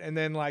know it, and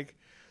then like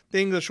the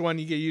English one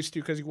you get used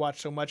to because you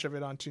watch so much of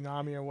it on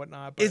Toonami or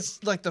whatnot. But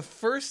it's like the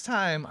first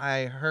time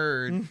I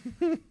heard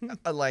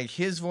like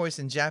his voice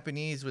in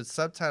Japanese with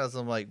subtitles.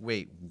 I'm like,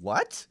 wait,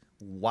 what?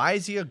 Why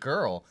is he a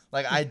girl?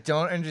 Like I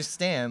don't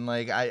understand.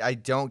 Like I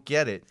don't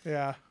get it.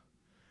 Yeah,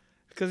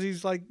 because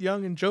he's like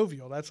young and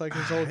jovial. That's like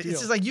his whole deal.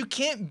 It's just like you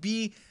can't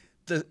be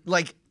the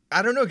like.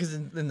 I don't know, because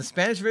in the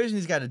Spanish version,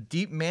 he's got a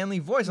deep, manly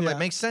voice. I'm like,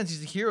 makes sense.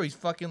 He's a hero. He's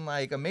fucking,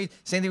 like, amazing.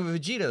 Same thing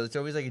with Vegeta. It's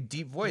always, like, a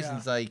deep voice. And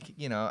it's like,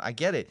 I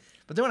get it.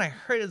 But then when I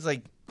heard it, it's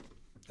like,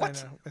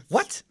 what?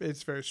 What?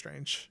 It's very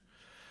strange.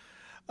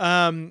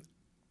 I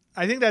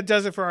think that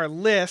does it for our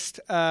list.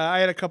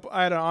 I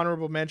had an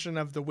honorable mention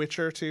of The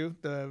Witcher 2,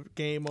 the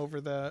game over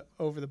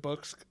the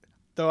books.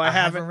 Though I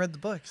haven't read the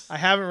books. I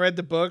haven't read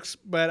the books,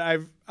 but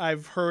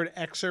I've heard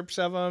excerpts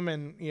of them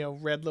and,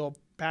 read little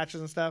patches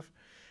and stuff.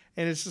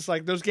 And it's just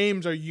like those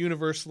games are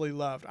universally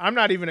loved. I'm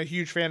not even a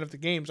huge fan of the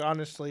games,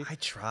 honestly. I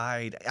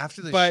tried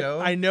after the But show.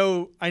 I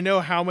know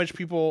how much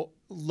people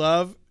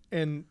love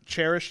and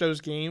cherish those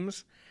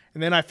games.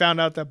 And then I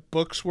found out that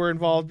books were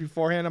involved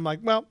beforehand. I'm like,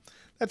 well,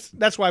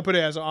 that's why I put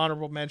it as an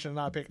honorable mention,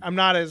 not a pick. I'm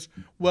not as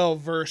well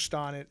versed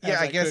on it as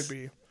I could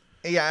be.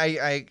 Yeah,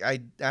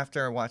 I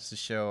after I watched the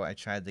show, I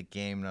tried the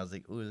game and I was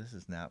like, ooh, this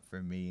is not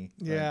for me.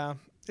 Yeah.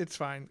 It's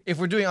fine. If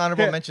we're doing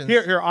honorable mentions.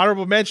 Here,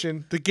 honorable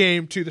mention, the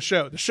game to the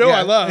show. The show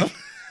I love.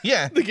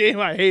 Yeah. The game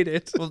I hate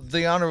it. Well,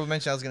 the honorable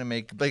mention I was going to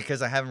make,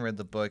 because I haven't read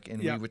the book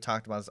and we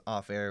talked about this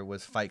off air,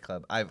 was Fight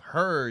Club. I've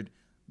heard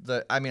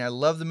I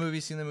love the movie,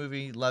 seen the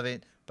movie, love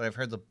it, but I've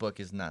heard the book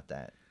is not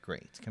that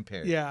great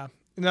compared. Yeah.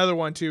 Another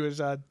one, too,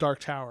 is Dark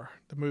Tower.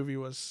 The movie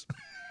was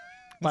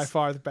by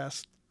far the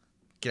best.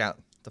 Get out.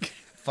 The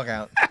fuck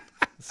out.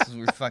 This is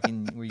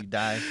where you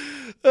die.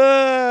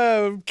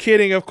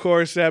 Kidding, of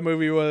course. That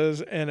movie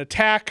was an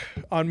attack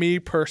on me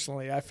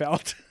personally, I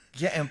felt.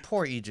 Yeah, and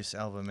poor Idris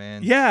Elba,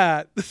 man.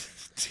 Yeah.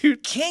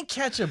 Dude. Can't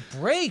catch a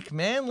break,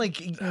 man. Like,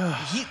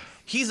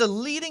 he's a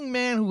leading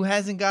man who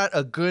hasn't got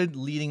a good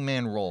leading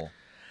man role.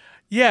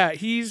 Yeah,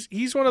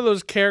 he's one of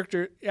those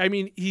characters. I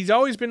mean, he's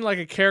always been like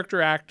a character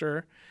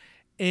actor,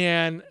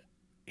 and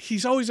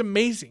he's always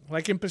amazing.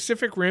 Like in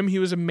Pacific Rim, he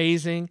was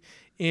amazing.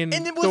 In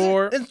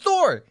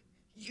Thor.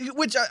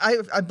 Which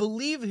I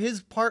believe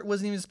his part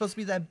wasn't even supposed to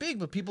be that big,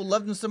 but people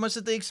loved him so much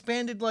that they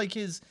expanded like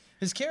his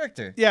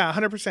character. Yeah,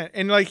 100%.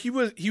 And like he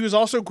was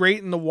also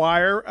great in The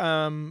Wire.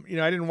 I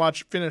didn't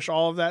finish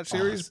all of that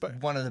series, but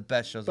one of the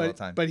best shows of all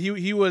time. But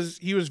he was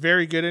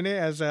very good in it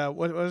as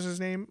what was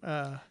his name?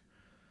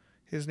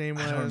 His name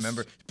was, I don't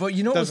remember. But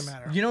doesn't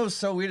matter. You know what's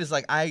so weird is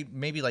like I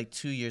maybe like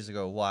 2 years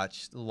ago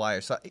watched The Wire.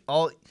 So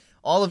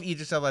all of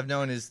Idris Elba I've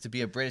known is to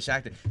be a British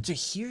actor. To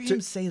hear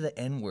him say the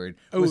N-word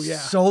was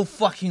so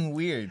fucking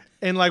weird.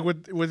 And like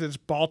with his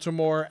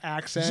Baltimore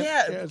accent.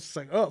 Yeah. It's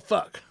like, oh,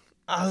 fuck.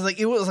 I was like,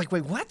 it was like,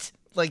 wait, what?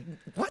 Like,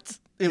 what?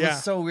 It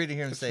was so weird to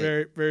hear him say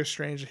very, it. Very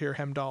strange to hear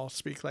Hemdahl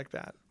speak like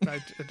that.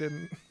 I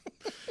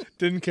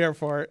didn't care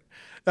for it.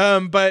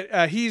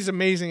 But he's an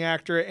amazing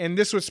actor. And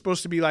this was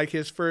supposed to be like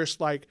his first,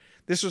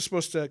 this was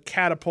supposed to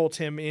catapult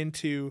him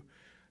into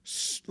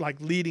like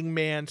leading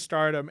man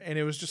stardom. And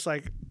it was just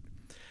like,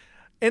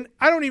 and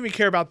I don't even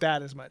care about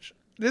that as much.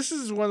 This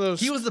is one of those.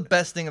 He was the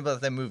best thing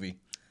about that movie.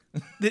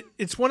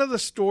 It's one of the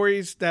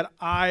stories that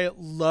I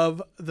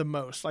love the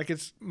most. Like,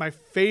 it's my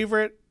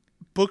favorite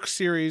book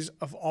series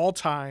of all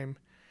time.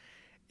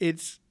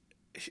 It's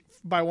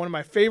by one of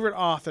my favorite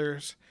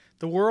authors.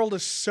 The world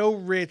is so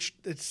rich.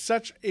 It's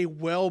such a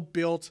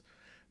well-built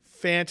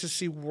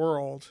fantasy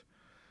world.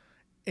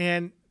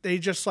 And they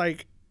just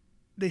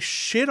they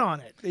shit on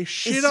it. They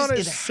shit on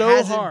it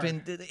so hard.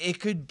 It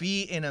could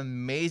be an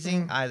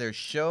amazing either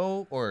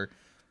show or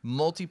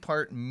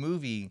multi-part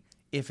movie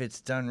if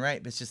it's done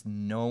right, but it's just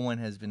no one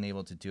has been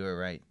able to do it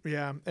right.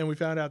 Yeah, and we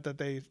found out that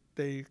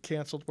they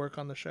canceled work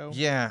on the show.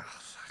 Yeah.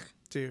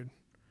 Dude.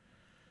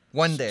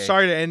 One day.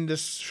 Sorry to end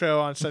this show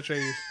on such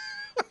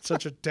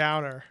a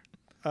downer.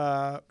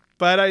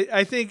 But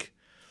I think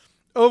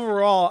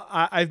overall,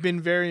 I've been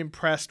very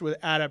impressed with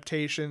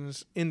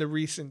adaptations in the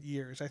recent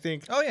years. I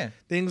think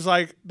things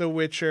like The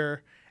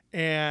Witcher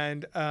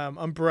and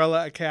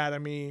Umbrella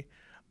Academy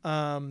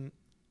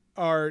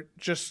are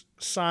just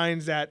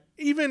signs that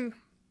even,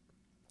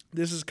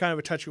 this is kind of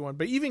a touchy one,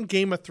 but even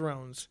Game of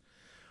Thrones,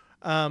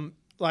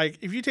 like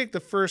if you take the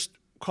first,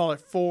 call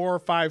it 4 or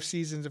 5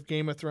 seasons of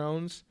Game of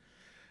Thrones,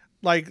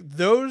 like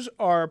those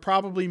are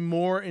probably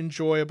more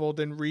enjoyable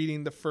than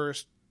reading the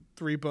first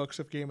 3 books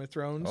of Game of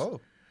Thrones.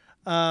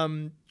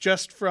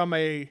 just from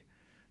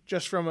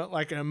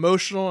like an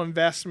emotional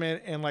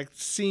investment and like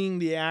seeing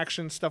the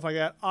action, stuff like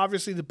that.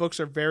 Obviously, the books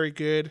are very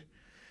good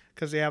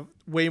because they have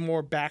way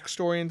more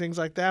backstory and things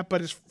like that.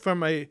 But it's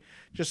from a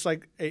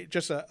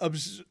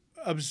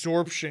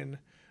absorption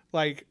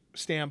like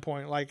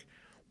standpoint, like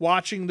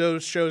watching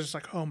those shows. It's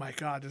like, oh my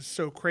god, this is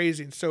so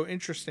crazy and so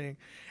interesting.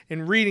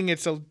 And reading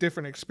it's a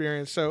different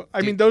experience. So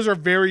I mean, those are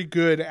very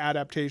good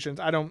adaptations.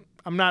 I'm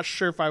not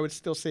sure if I would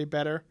still say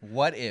better.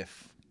 What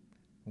if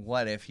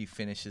he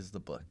finishes the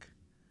book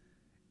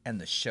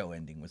and the show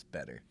ending was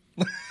better?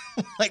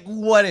 Like,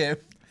 what if?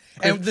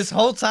 And this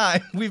whole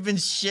time we've been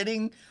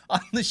shitting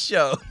on the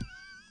show,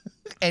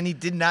 and he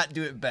did not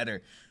do it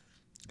better.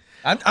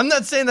 I'm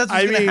not saying that's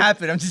what's going to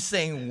happen. I'm just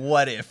saying,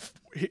 what if?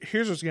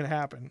 Here's what's going to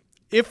happen.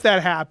 If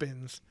that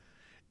happens,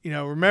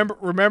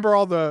 remember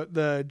all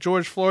the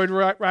George Floyd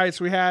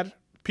riots we had?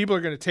 People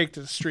are going to take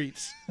to the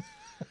streets.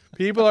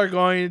 People are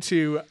going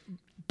to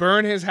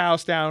burn his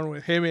house down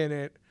with him in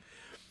it.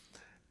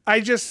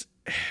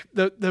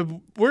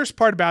 The worst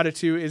part about it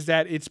too is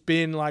that it's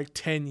been like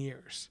 10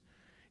 years.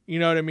 You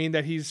know what I mean?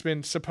 That he's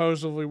been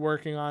supposedly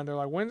working on. They're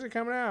like, when's it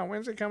coming out?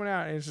 When's it coming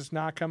out? And it's just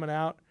not coming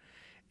out.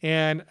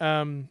 And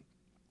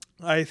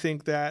I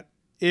think that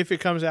if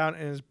it comes out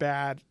and is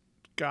bad,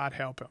 God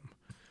help him.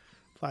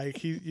 Like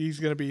he's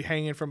going to be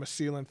hanging from a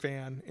ceiling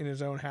fan in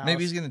his own house.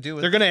 Maybe he's going to do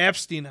it. They're going to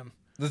Epstein him.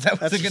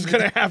 That's just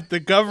going to have the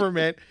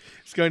government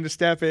is going to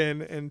step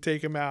in and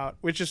take him out,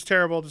 which is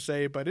terrible to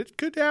say, but it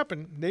could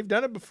happen. They've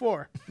done it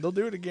before. They'll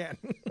do it again.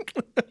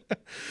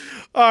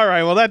 All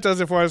right. Well, that does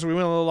it for us. We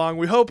went a little long.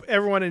 We hope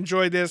everyone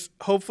enjoyed this.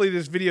 Hopefully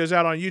this video is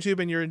out on YouTube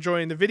and you're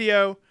enjoying the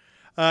video.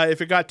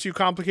 If it got too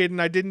complicated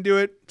and I didn't do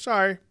it,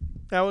 sorry.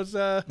 That was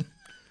that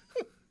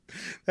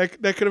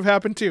could have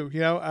happened too.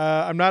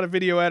 I'm not a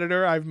video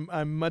editor.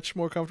 I'm much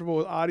more comfortable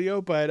with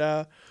audio,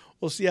 but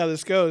we'll see how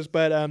this goes.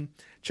 But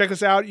check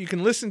us out. You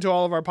can listen to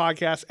all of our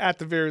podcasts at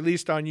the very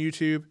least on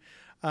YouTube.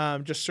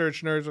 Just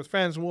search Nerds with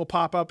Friends and we'll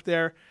pop up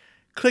there.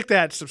 Click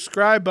that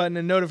subscribe button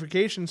and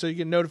notification so you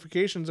get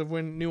notifications of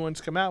when new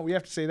ones come out. We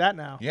have to say that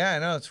now. Yeah, I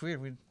know. It's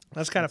weird.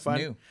 That's kind of fun.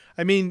 New.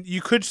 I mean,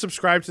 you could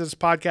subscribe to this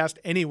podcast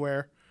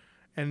anywhere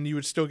and you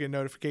would still get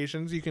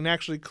notifications. You can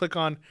actually click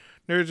on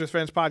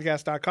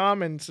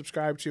nerdswithfriendspodcast.com and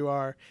subscribe to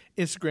our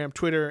Instagram,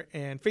 Twitter,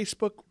 and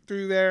Facebook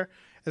through there,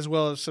 as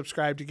well as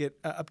subscribe to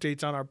get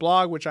updates on our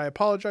blog, which I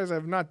apologize. I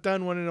have not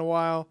done one in a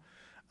while.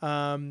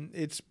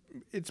 It's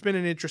been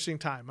an interesting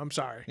time. I'm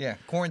sorry. Yeah,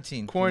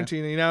 quarantine.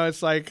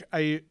 It's like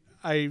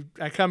I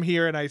come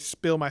here and I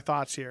spill my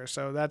thoughts here.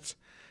 So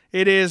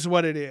it is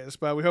what it is.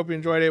 But we hope you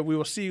enjoyed it. We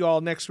will see you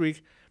all next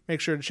week.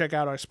 Make sure to check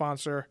out our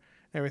sponsor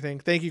and everything.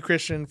 Thank you,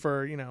 Christian,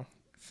 for,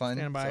 fun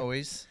as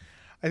always.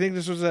 Do you think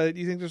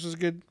this was a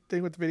good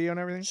thing with the video and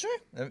everything? Sure.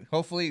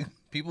 Hopefully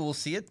people will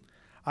see it.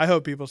 I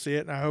hope people see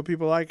it, and I hope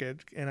people like it,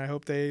 and I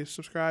hope they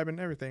subscribe and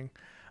everything.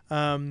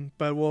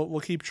 But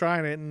we'll keep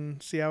trying it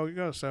and see how it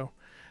goes. So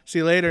see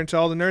you later. And to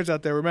all the nerds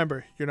out there,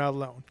 remember, you're not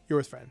alone. You're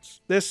with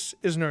friends. This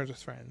is Nerds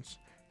with Friends.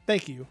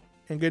 Thank you,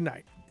 and good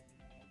night.